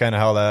 sure. And that's kind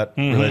of how that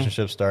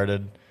relationship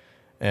started.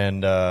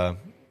 And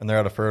they're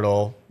out of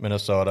Fertile,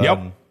 Minnesota. Yep.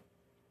 And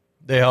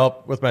they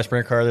help with my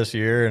sprint car this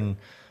year, and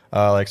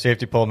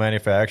safety pole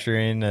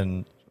manufacturing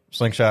and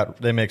slingshot.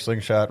 They make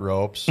slingshot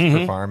ropes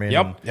for farming.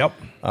 Yep.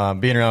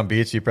 Being around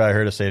beats, you probably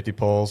heard of safety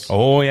poles.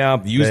 Oh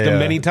yeah, used them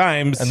many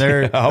times. And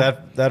they're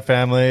that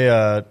family.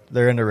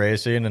 They're into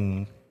racing,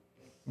 and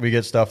we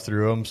get stuff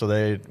through them, so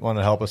they want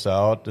to help us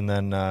out. And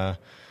then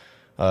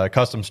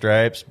custom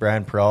stripes.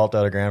 Brian Peralt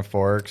out of Grand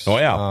Forks. Oh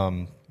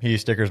yeah. He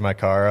stickers my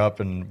car up,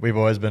 and we've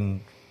always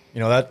been,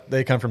 that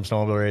they come from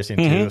snowmobile racing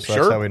too, so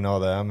that's how we know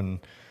them. And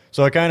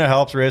so it kind of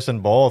helps racing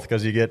both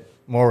because you get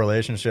more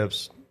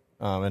relationships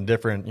in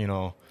different,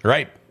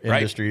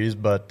 industries.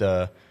 But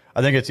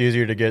I think it's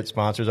easier to get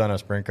sponsors on a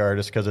sprint car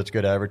just because it's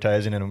good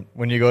advertising. And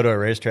when you go to a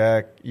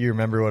racetrack, you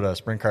remember what a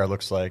sprint car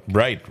looks like.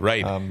 Right.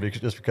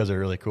 Just because they're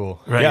really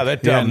cool.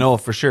 Right. Yeah, no,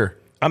 for sure.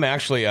 I'm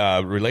actually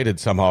related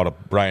somehow to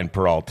Brian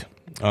Peralt.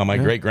 My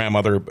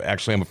great-grandmother,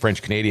 actually, I'm a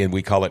French-Canadian.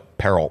 We call it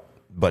Peralt.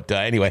 But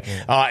anyway,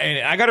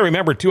 and I got to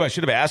remember, too, I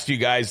should have asked you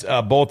guys,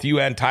 both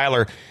you and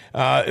Tyler,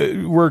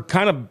 we're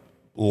kind of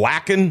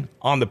lacking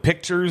on the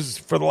pictures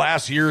for the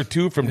last year or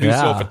two from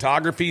Duso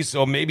Photography,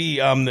 so maybe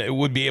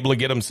we'd be able to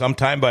get them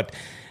sometime, but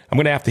I'm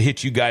going to have to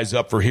hit you guys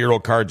up for hero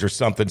cards or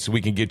something so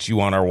we can get you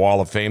on our wall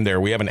of fame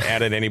there. We haven't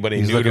added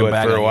anybody new to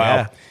it for a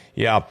while.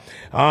 Yeah.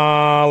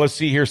 Let's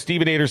see here.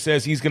 Stevenator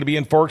says he's going to be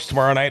in Forks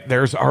tomorrow night.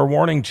 There's our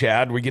warning,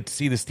 Chad. We get to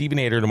see the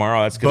Stevenator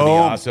tomorrow. That's going to be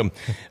awesome.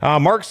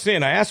 Mark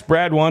Sin, I asked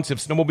Brad once if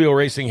snowmobile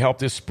racing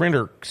helped his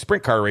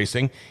sprint car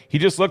racing. He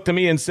just looked at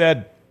me and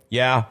said,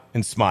 yeah,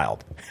 and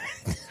smiled.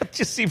 It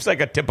just seems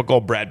like a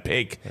typical Brad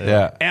Pake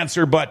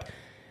answer, but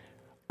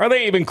are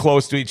they even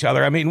close to each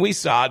other? I mean, we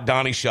saw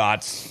Donnie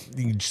Schatz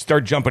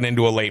start jumping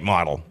into a late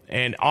model,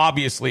 and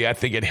obviously I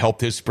think it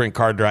helped his sprint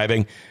car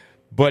driving.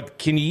 But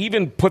can you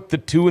even put the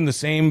two in the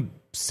same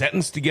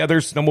sentence together,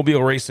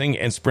 snowmobile racing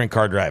and sprint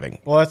car driving?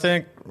 Well, I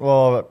think,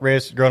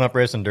 growing up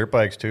racing dirt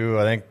bikes too,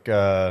 I think,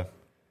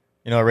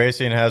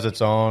 racing has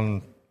its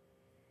own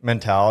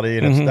mentality,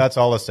 and that's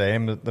all the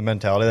same, the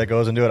mentality that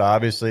goes into it.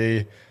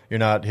 Obviously, you're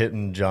not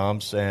hitting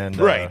jumps and,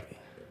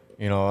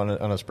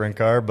 on a sprint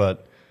car,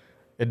 but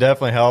it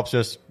definitely helps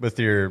just with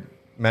your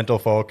mental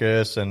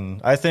focus.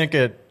 And I think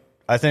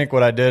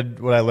what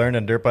I learned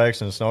in dirt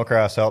bikes and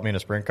snowcross helped me in a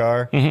sprint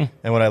car, and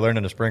what I learned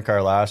in a sprint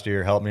car last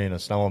year helped me in a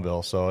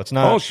snowmobile. So it's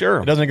not. Oh,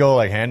 sure. It doesn't go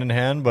like hand in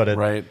hand, but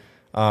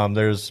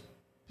there's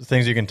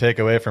things you can take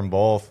away from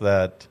both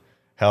that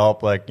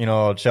help. Like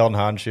Sheldon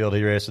Hansfield,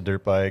 he raced a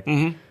dirt bike,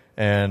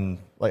 and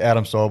like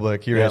Adam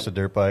Soblik, he raced a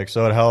dirt bike.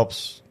 So it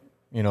helps,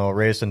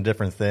 racing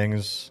different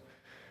things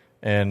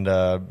and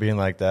being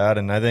like that.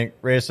 And I think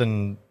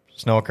racing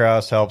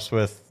snowcross helps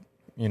with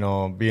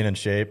being in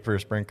shape for a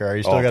sprint car.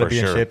 You still got to be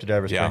in shape to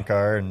drive a sprint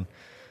car. And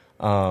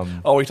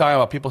we're talking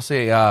about people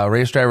say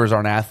race drivers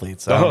aren't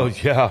athletes.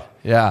 Yeah.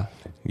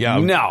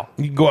 No,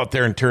 you can go out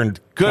there and turn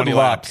 20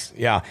 laps.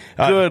 Yeah,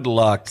 good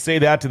luck. Say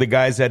that to the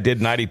guys that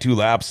did 92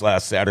 laps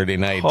last Saturday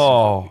night.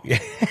 Oh,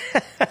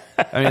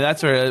 I mean,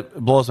 that's where it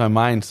blows my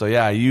mind. So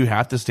yeah, you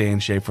have to stay in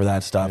shape for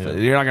that stuff. Yeah.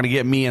 You're not going to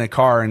get me in a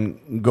car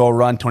and go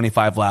run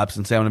 25 laps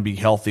and say I'm going to be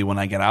healthy when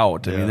I get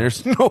out. I mean,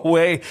 there's no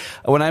way.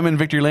 When I'm in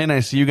Victory Lane,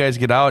 I see you guys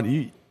get out.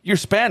 You're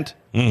spent.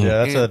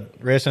 Yeah,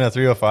 that's racing at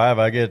 305.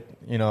 I get,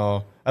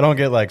 I don't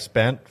get like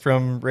spent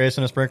from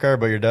racing a sprint car,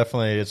 but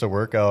it's a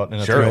workout in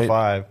a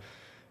 305.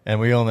 And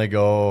we only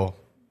go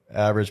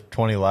average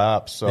 20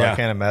 laps. So I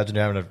can't imagine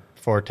having a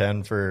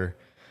 410 for,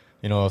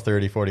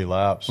 30, 40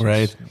 laps.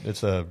 Right.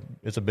 It's a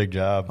big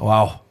job.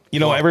 Wow.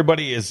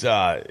 Everybody's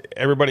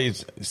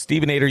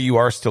Stevenator, you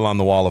are still on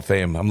the Wall of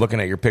Fame. I'm looking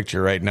at your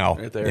picture right now.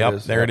 Right there yep, it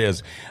is. there it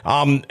is.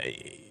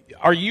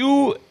 Are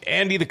you,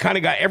 Andy, the kind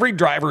of guy, every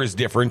driver is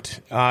different.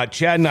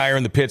 Chad and I are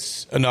in the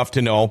pits enough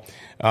to know.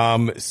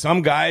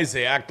 Some guys,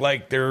 they act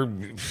like they're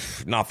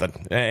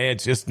nothing.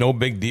 It's just no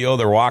big deal.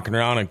 They're walking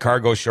around in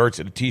cargo shorts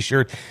and a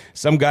T-shirt.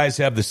 Some guys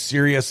have the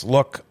serious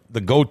look,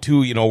 the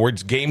go-to, where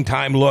it's game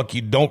time look.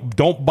 You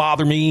don't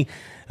bother me.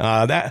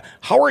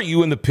 How are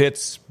you in the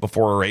pits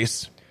before a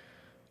race?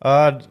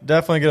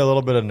 Definitely get a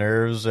little bit of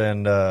nerves,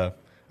 and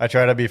I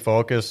try to be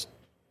focused.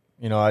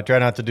 I try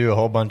not to do a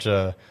whole bunch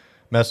of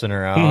messing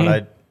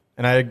around.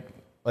 I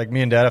like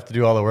me and Dad have to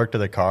do all the work to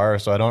the car,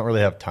 so I don't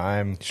really have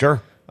time.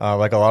 Sure.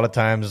 Like a lot of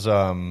times,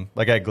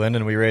 like at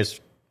Glendon, we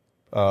raced,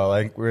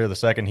 like we were the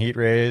second heat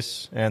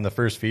race and the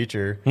first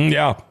feature.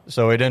 Yeah.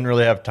 So we didn't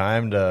really have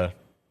time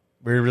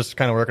we were just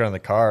kind of working on the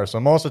car. So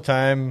most of the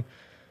time,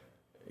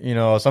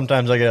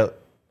 sometimes I get a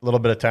little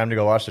bit of time to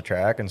go watch the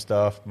track and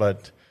stuff,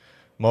 but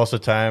most of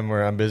the time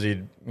where I'm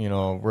busy,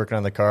 working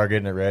on the car,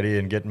 getting it ready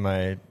and getting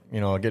my,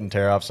 getting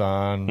tear-offs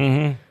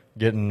on,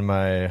 getting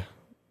my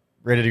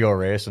ready to go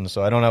racing.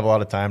 So I don't have a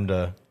lot of time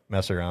to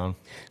mess around.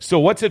 So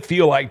what's it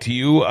feel like to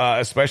you,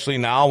 especially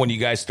now when you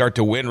guys start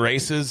to win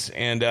races?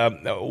 And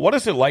what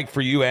is it like for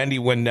you, Andy,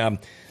 when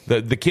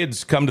the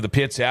kids come to the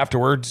pits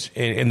afterwards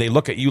and they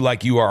look at you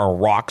like you are a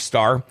rock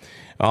star?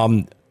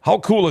 How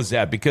cool is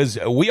that? Because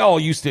we all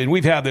used to, and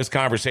we've had this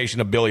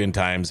conversation a billion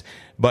times,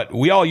 but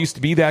we all used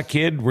to be that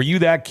kid. Were you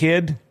that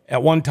kid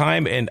at one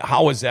time? And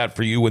how is that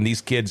for you when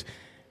these kids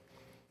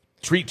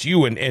treat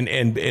you and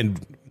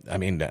I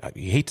mean,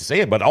 you hate to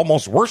say it, but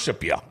almost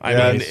worship you.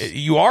 I mean,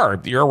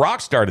 you're a rock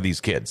star to these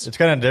kids. It's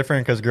kind of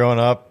different because growing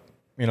up,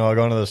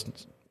 going to the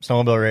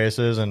snowmobile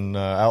races and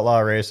outlaw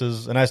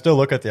races, and I still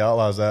look at the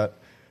outlaws that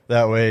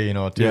way,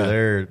 too. Yeah.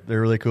 They're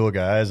really cool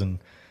guys, and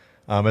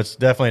it's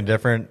definitely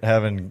different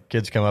having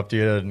kids come up to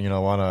you and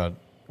want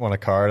a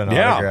card and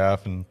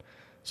autograph, and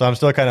so I'm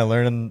still kind of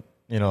learning,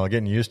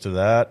 getting used to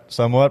that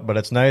somewhat. But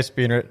it's nice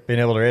being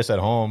able to race at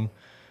home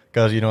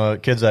because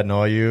kids that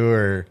know you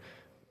or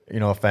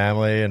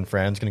family and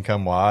friends can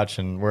come watch.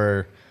 And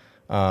when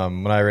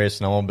I race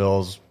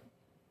snowmobiles,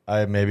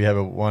 I maybe have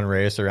one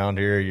race around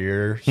here a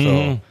year.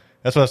 So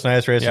that's what's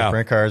nice racing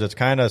sprint cars. It's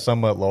kind of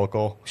somewhat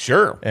local.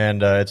 Sure.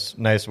 And it's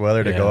nice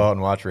weather to go out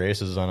and watch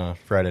races on a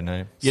Friday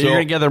night. Yeah, you're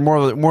going to gather more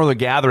of the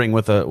gathering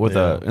with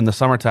in the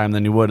summertime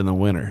than you would in the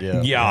winter.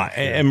 Yeah.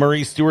 And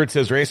Marie Stewart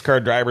says race car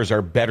drivers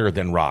are better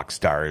than rock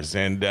stars.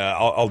 And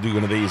I'll do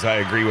one of these. I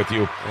agree with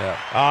you.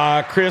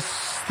 Yeah. Chris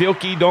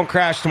Stilkey, don't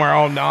crash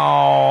tomorrow. No,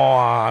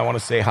 I want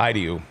to say hi to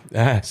you.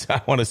 I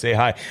want to say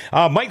hi.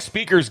 Mike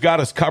Speaker's got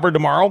us covered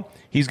tomorrow.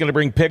 He's going to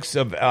bring pics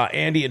of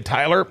Andy and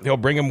Tyler. He'll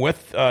bring them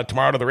with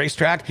tomorrow to the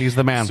racetrack. He's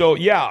the man. So,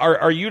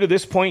 are you to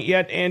this point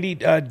yet, Andy?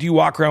 Do you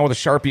walk around with a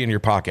Sharpie in your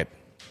pocket?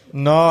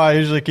 No, I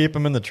usually keep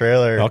them in the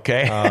trailer.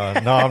 Okay.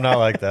 No, I'm not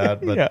like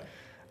that. But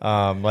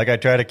like I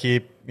try to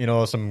keep,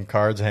 some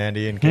cards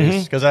handy in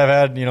case. Because I've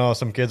had,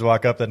 some kids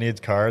walk up that needs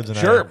cards. And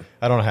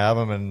I don't have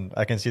them, and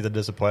I can see the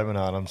disappointment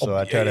on them. So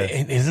I try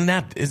to. Isn't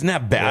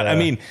that bad? Yeah. I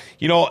mean,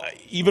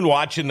 even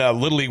watching the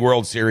Little League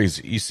World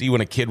Series, you see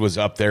when a kid was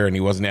up there and he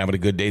wasn't having a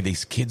good day,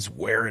 these kids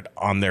wear it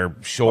on their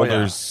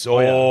shoulders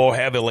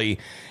heavily.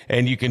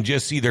 And you can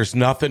just see there's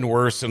nothing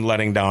worse than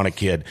letting down a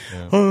kid.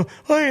 Yeah.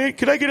 Hey,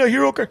 can I get a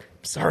hero card?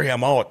 Sorry,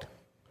 I'm out.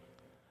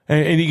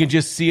 And you can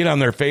just see it on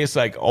their face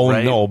like,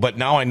 no. But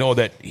now I know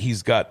that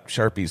he's got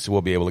Sharpies, so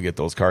we'll be able to get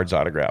those cards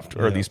autographed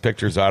or these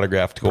pictures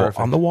autographed to go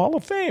on the Wall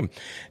of Fame.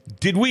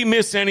 Did we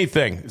miss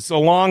anything? It's a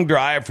long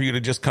drive for you to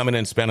just come in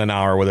and spend an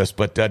hour with us,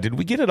 but did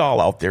we get it all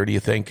out there, do you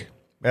think?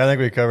 I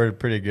think we covered it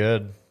pretty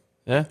good.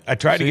 Yeah. I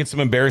tried to get some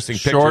embarrassing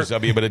pictures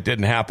of you, but it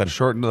didn't happen.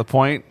 Short and to the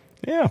point.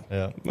 Yeah.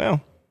 Well,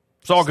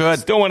 it's all good.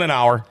 Still in an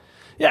hour.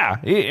 Yeah.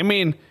 I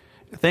mean,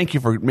 thank you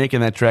for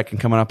making that trek and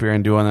coming up here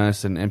and doing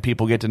this, and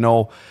people get to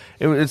know.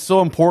 It's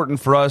so important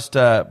for us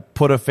to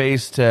put a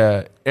face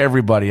to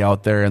everybody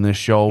out there in this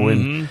show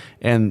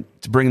and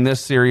to bring this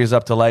series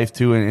up to life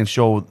too and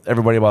show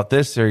everybody about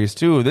this series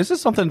too. This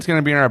is something that's going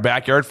to be in our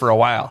backyard for a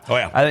while. Oh,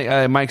 yeah. I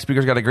think Mike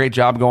Speaker's got a great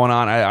job going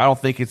on. I don't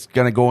think it's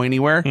going to go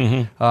anywhere.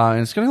 And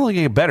it's going to only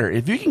get better.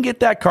 If you can get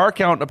that car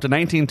count up to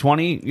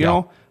 1920, you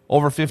know,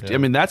 over 50. I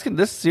mean,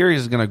 this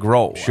series is going to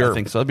grow. Sure. I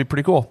think so. That'd be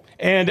pretty cool.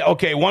 And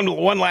okay, one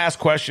last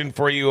question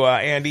for you,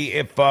 Andy.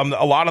 If a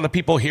lot of the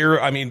people here,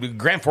 I mean,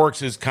 Grand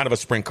Forks is kind of a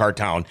sprint car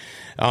town.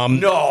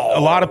 No,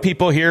 a lot of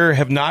people here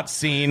have not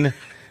seen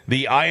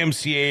the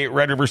IMCA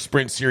Red River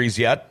Sprint Series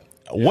yet.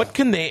 What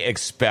can they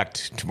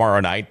expect tomorrow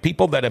night?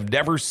 People that have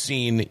never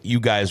seen you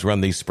guys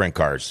run these sprint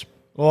cars.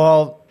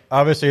 Well,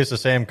 obviously it's the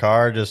same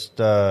car, just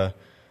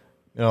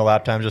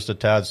lap time just a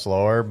tad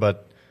slower,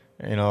 but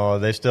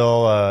they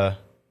still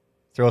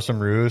throw some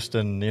roost,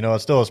 and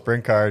it's still a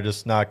sprint car,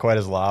 just not quite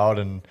as loud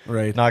and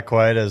not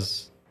quite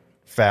as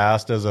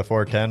fast as a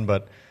 410.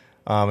 But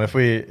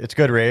it's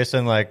good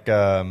racing. Like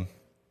Grand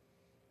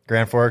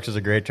Forks is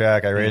a great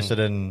track. I raced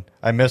it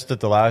I missed it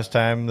the last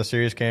time the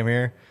series came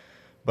here,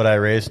 but I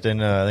raced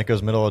in I think it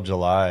was middle of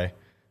July,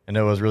 and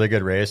it was really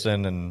good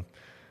racing, and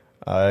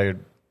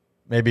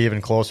maybe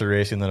even closer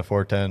racing than a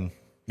 410.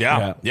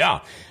 Yeah.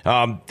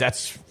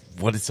 That's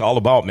what it's all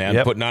about, man.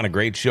 Yep. Putting on a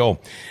great show.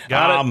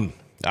 Got it.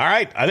 All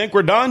right, I think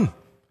we're done.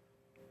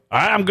 All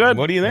right, I'm good.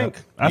 What do you think?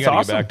 That's you gotta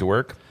awesome. Get back to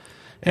work.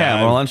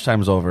 Yeah, well,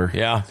 lunchtime's over.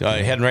 Yeah,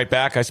 heading right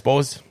back, I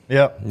suppose.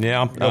 Yep.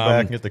 Yeah. Go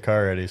back and get the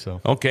car ready. So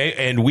Okay,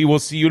 and we will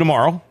see you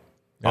tomorrow.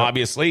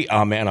 Obviously.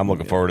 Oh, man, I'm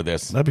looking forward to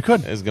this. That'd be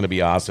good. This is going to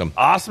be awesome.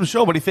 Awesome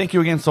show, buddy. Thank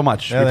you again so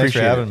much. yeah, We thanks for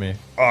appreciate having it. me.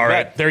 All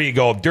right, there you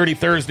go. Dirty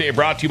Thursday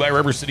brought to you by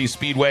River City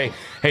Speedway.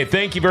 Hey,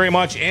 thank you very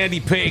much. Andy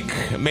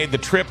Pake made the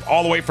trip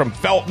all the way from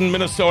Felton,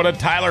 Minnesota.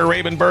 Tyler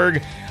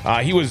Rabenberg,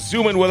 he was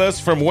zooming with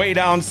us from way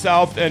down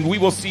south, and we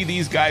will see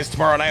these guys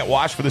tomorrow night.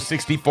 Watch for the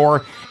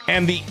 64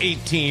 and the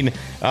 18.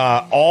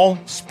 All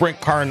sprint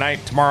car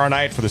night tomorrow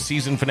night for the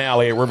season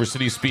finale at River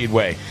City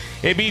Speedway.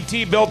 Hey,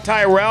 BT, Bill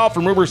Tyrell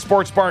from River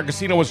Sports Bar and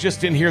Casino was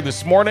just in here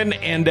this morning,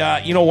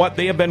 and you know what?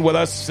 They have been with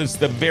us since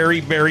the very,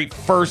 very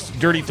first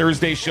Dirty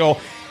Thursday show,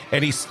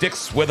 and he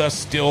sticks with us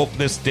still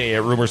this day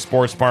at Rumor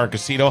Sports Bar and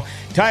Casino.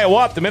 Tell you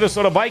what, the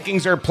Minnesota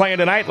Vikings are playing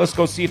tonight. Let's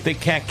go see if they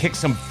can't kick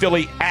some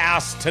Philly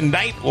ass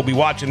tonight. We'll be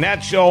watching that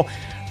show.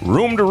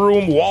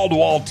 Room-to-room,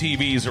 wall-to-wall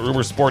TVs at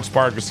Rumor Sports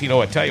Bar and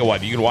Casino. I tell you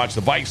what, you can watch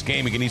the Vikes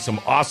game, you can eat some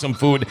awesome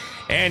food,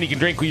 and you can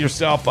drink with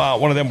yourself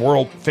one of them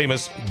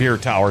world-famous beer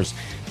towers.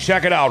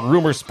 Check it out,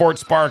 Rumor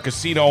Sports Bar and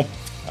Casino.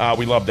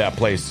 We love that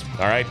place,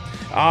 all right?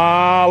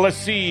 Let's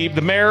see.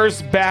 The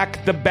Mayor's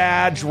Back the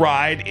Badge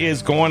ride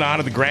is going on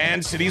at the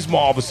Grand Cities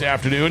Mall this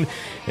afternoon.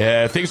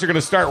 Things are going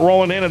to start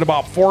rolling in at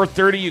about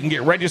 4:30. You can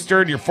get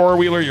registered, your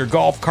four-wheeler, your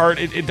golf cart.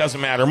 It doesn't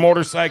matter.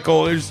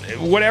 Motorcycle, there's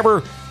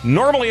whatever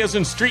normally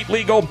isn't street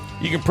legal.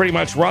 You can pretty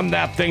much run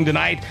that thing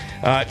tonight.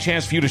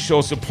 Chance for you to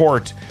show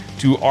support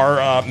to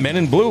our men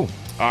in blue.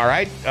 All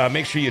right?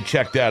 Make sure you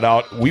check that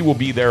out. We will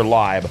be there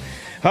live.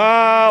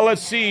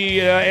 Let's see.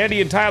 Andy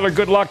and Tyler,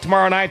 good luck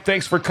tomorrow night.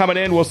 Thanks for coming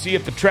in. We'll see you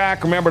at the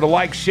track. Remember to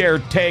like, share,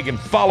 tag, and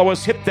follow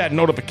us. Hit that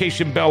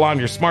notification bell on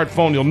your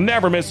smartphone. You'll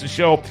never miss a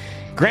show.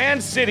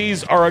 Grand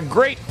cities are a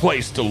great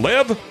place to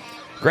live.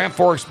 Grand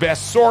Forks'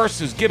 best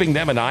source is giving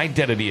them an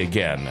identity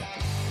again.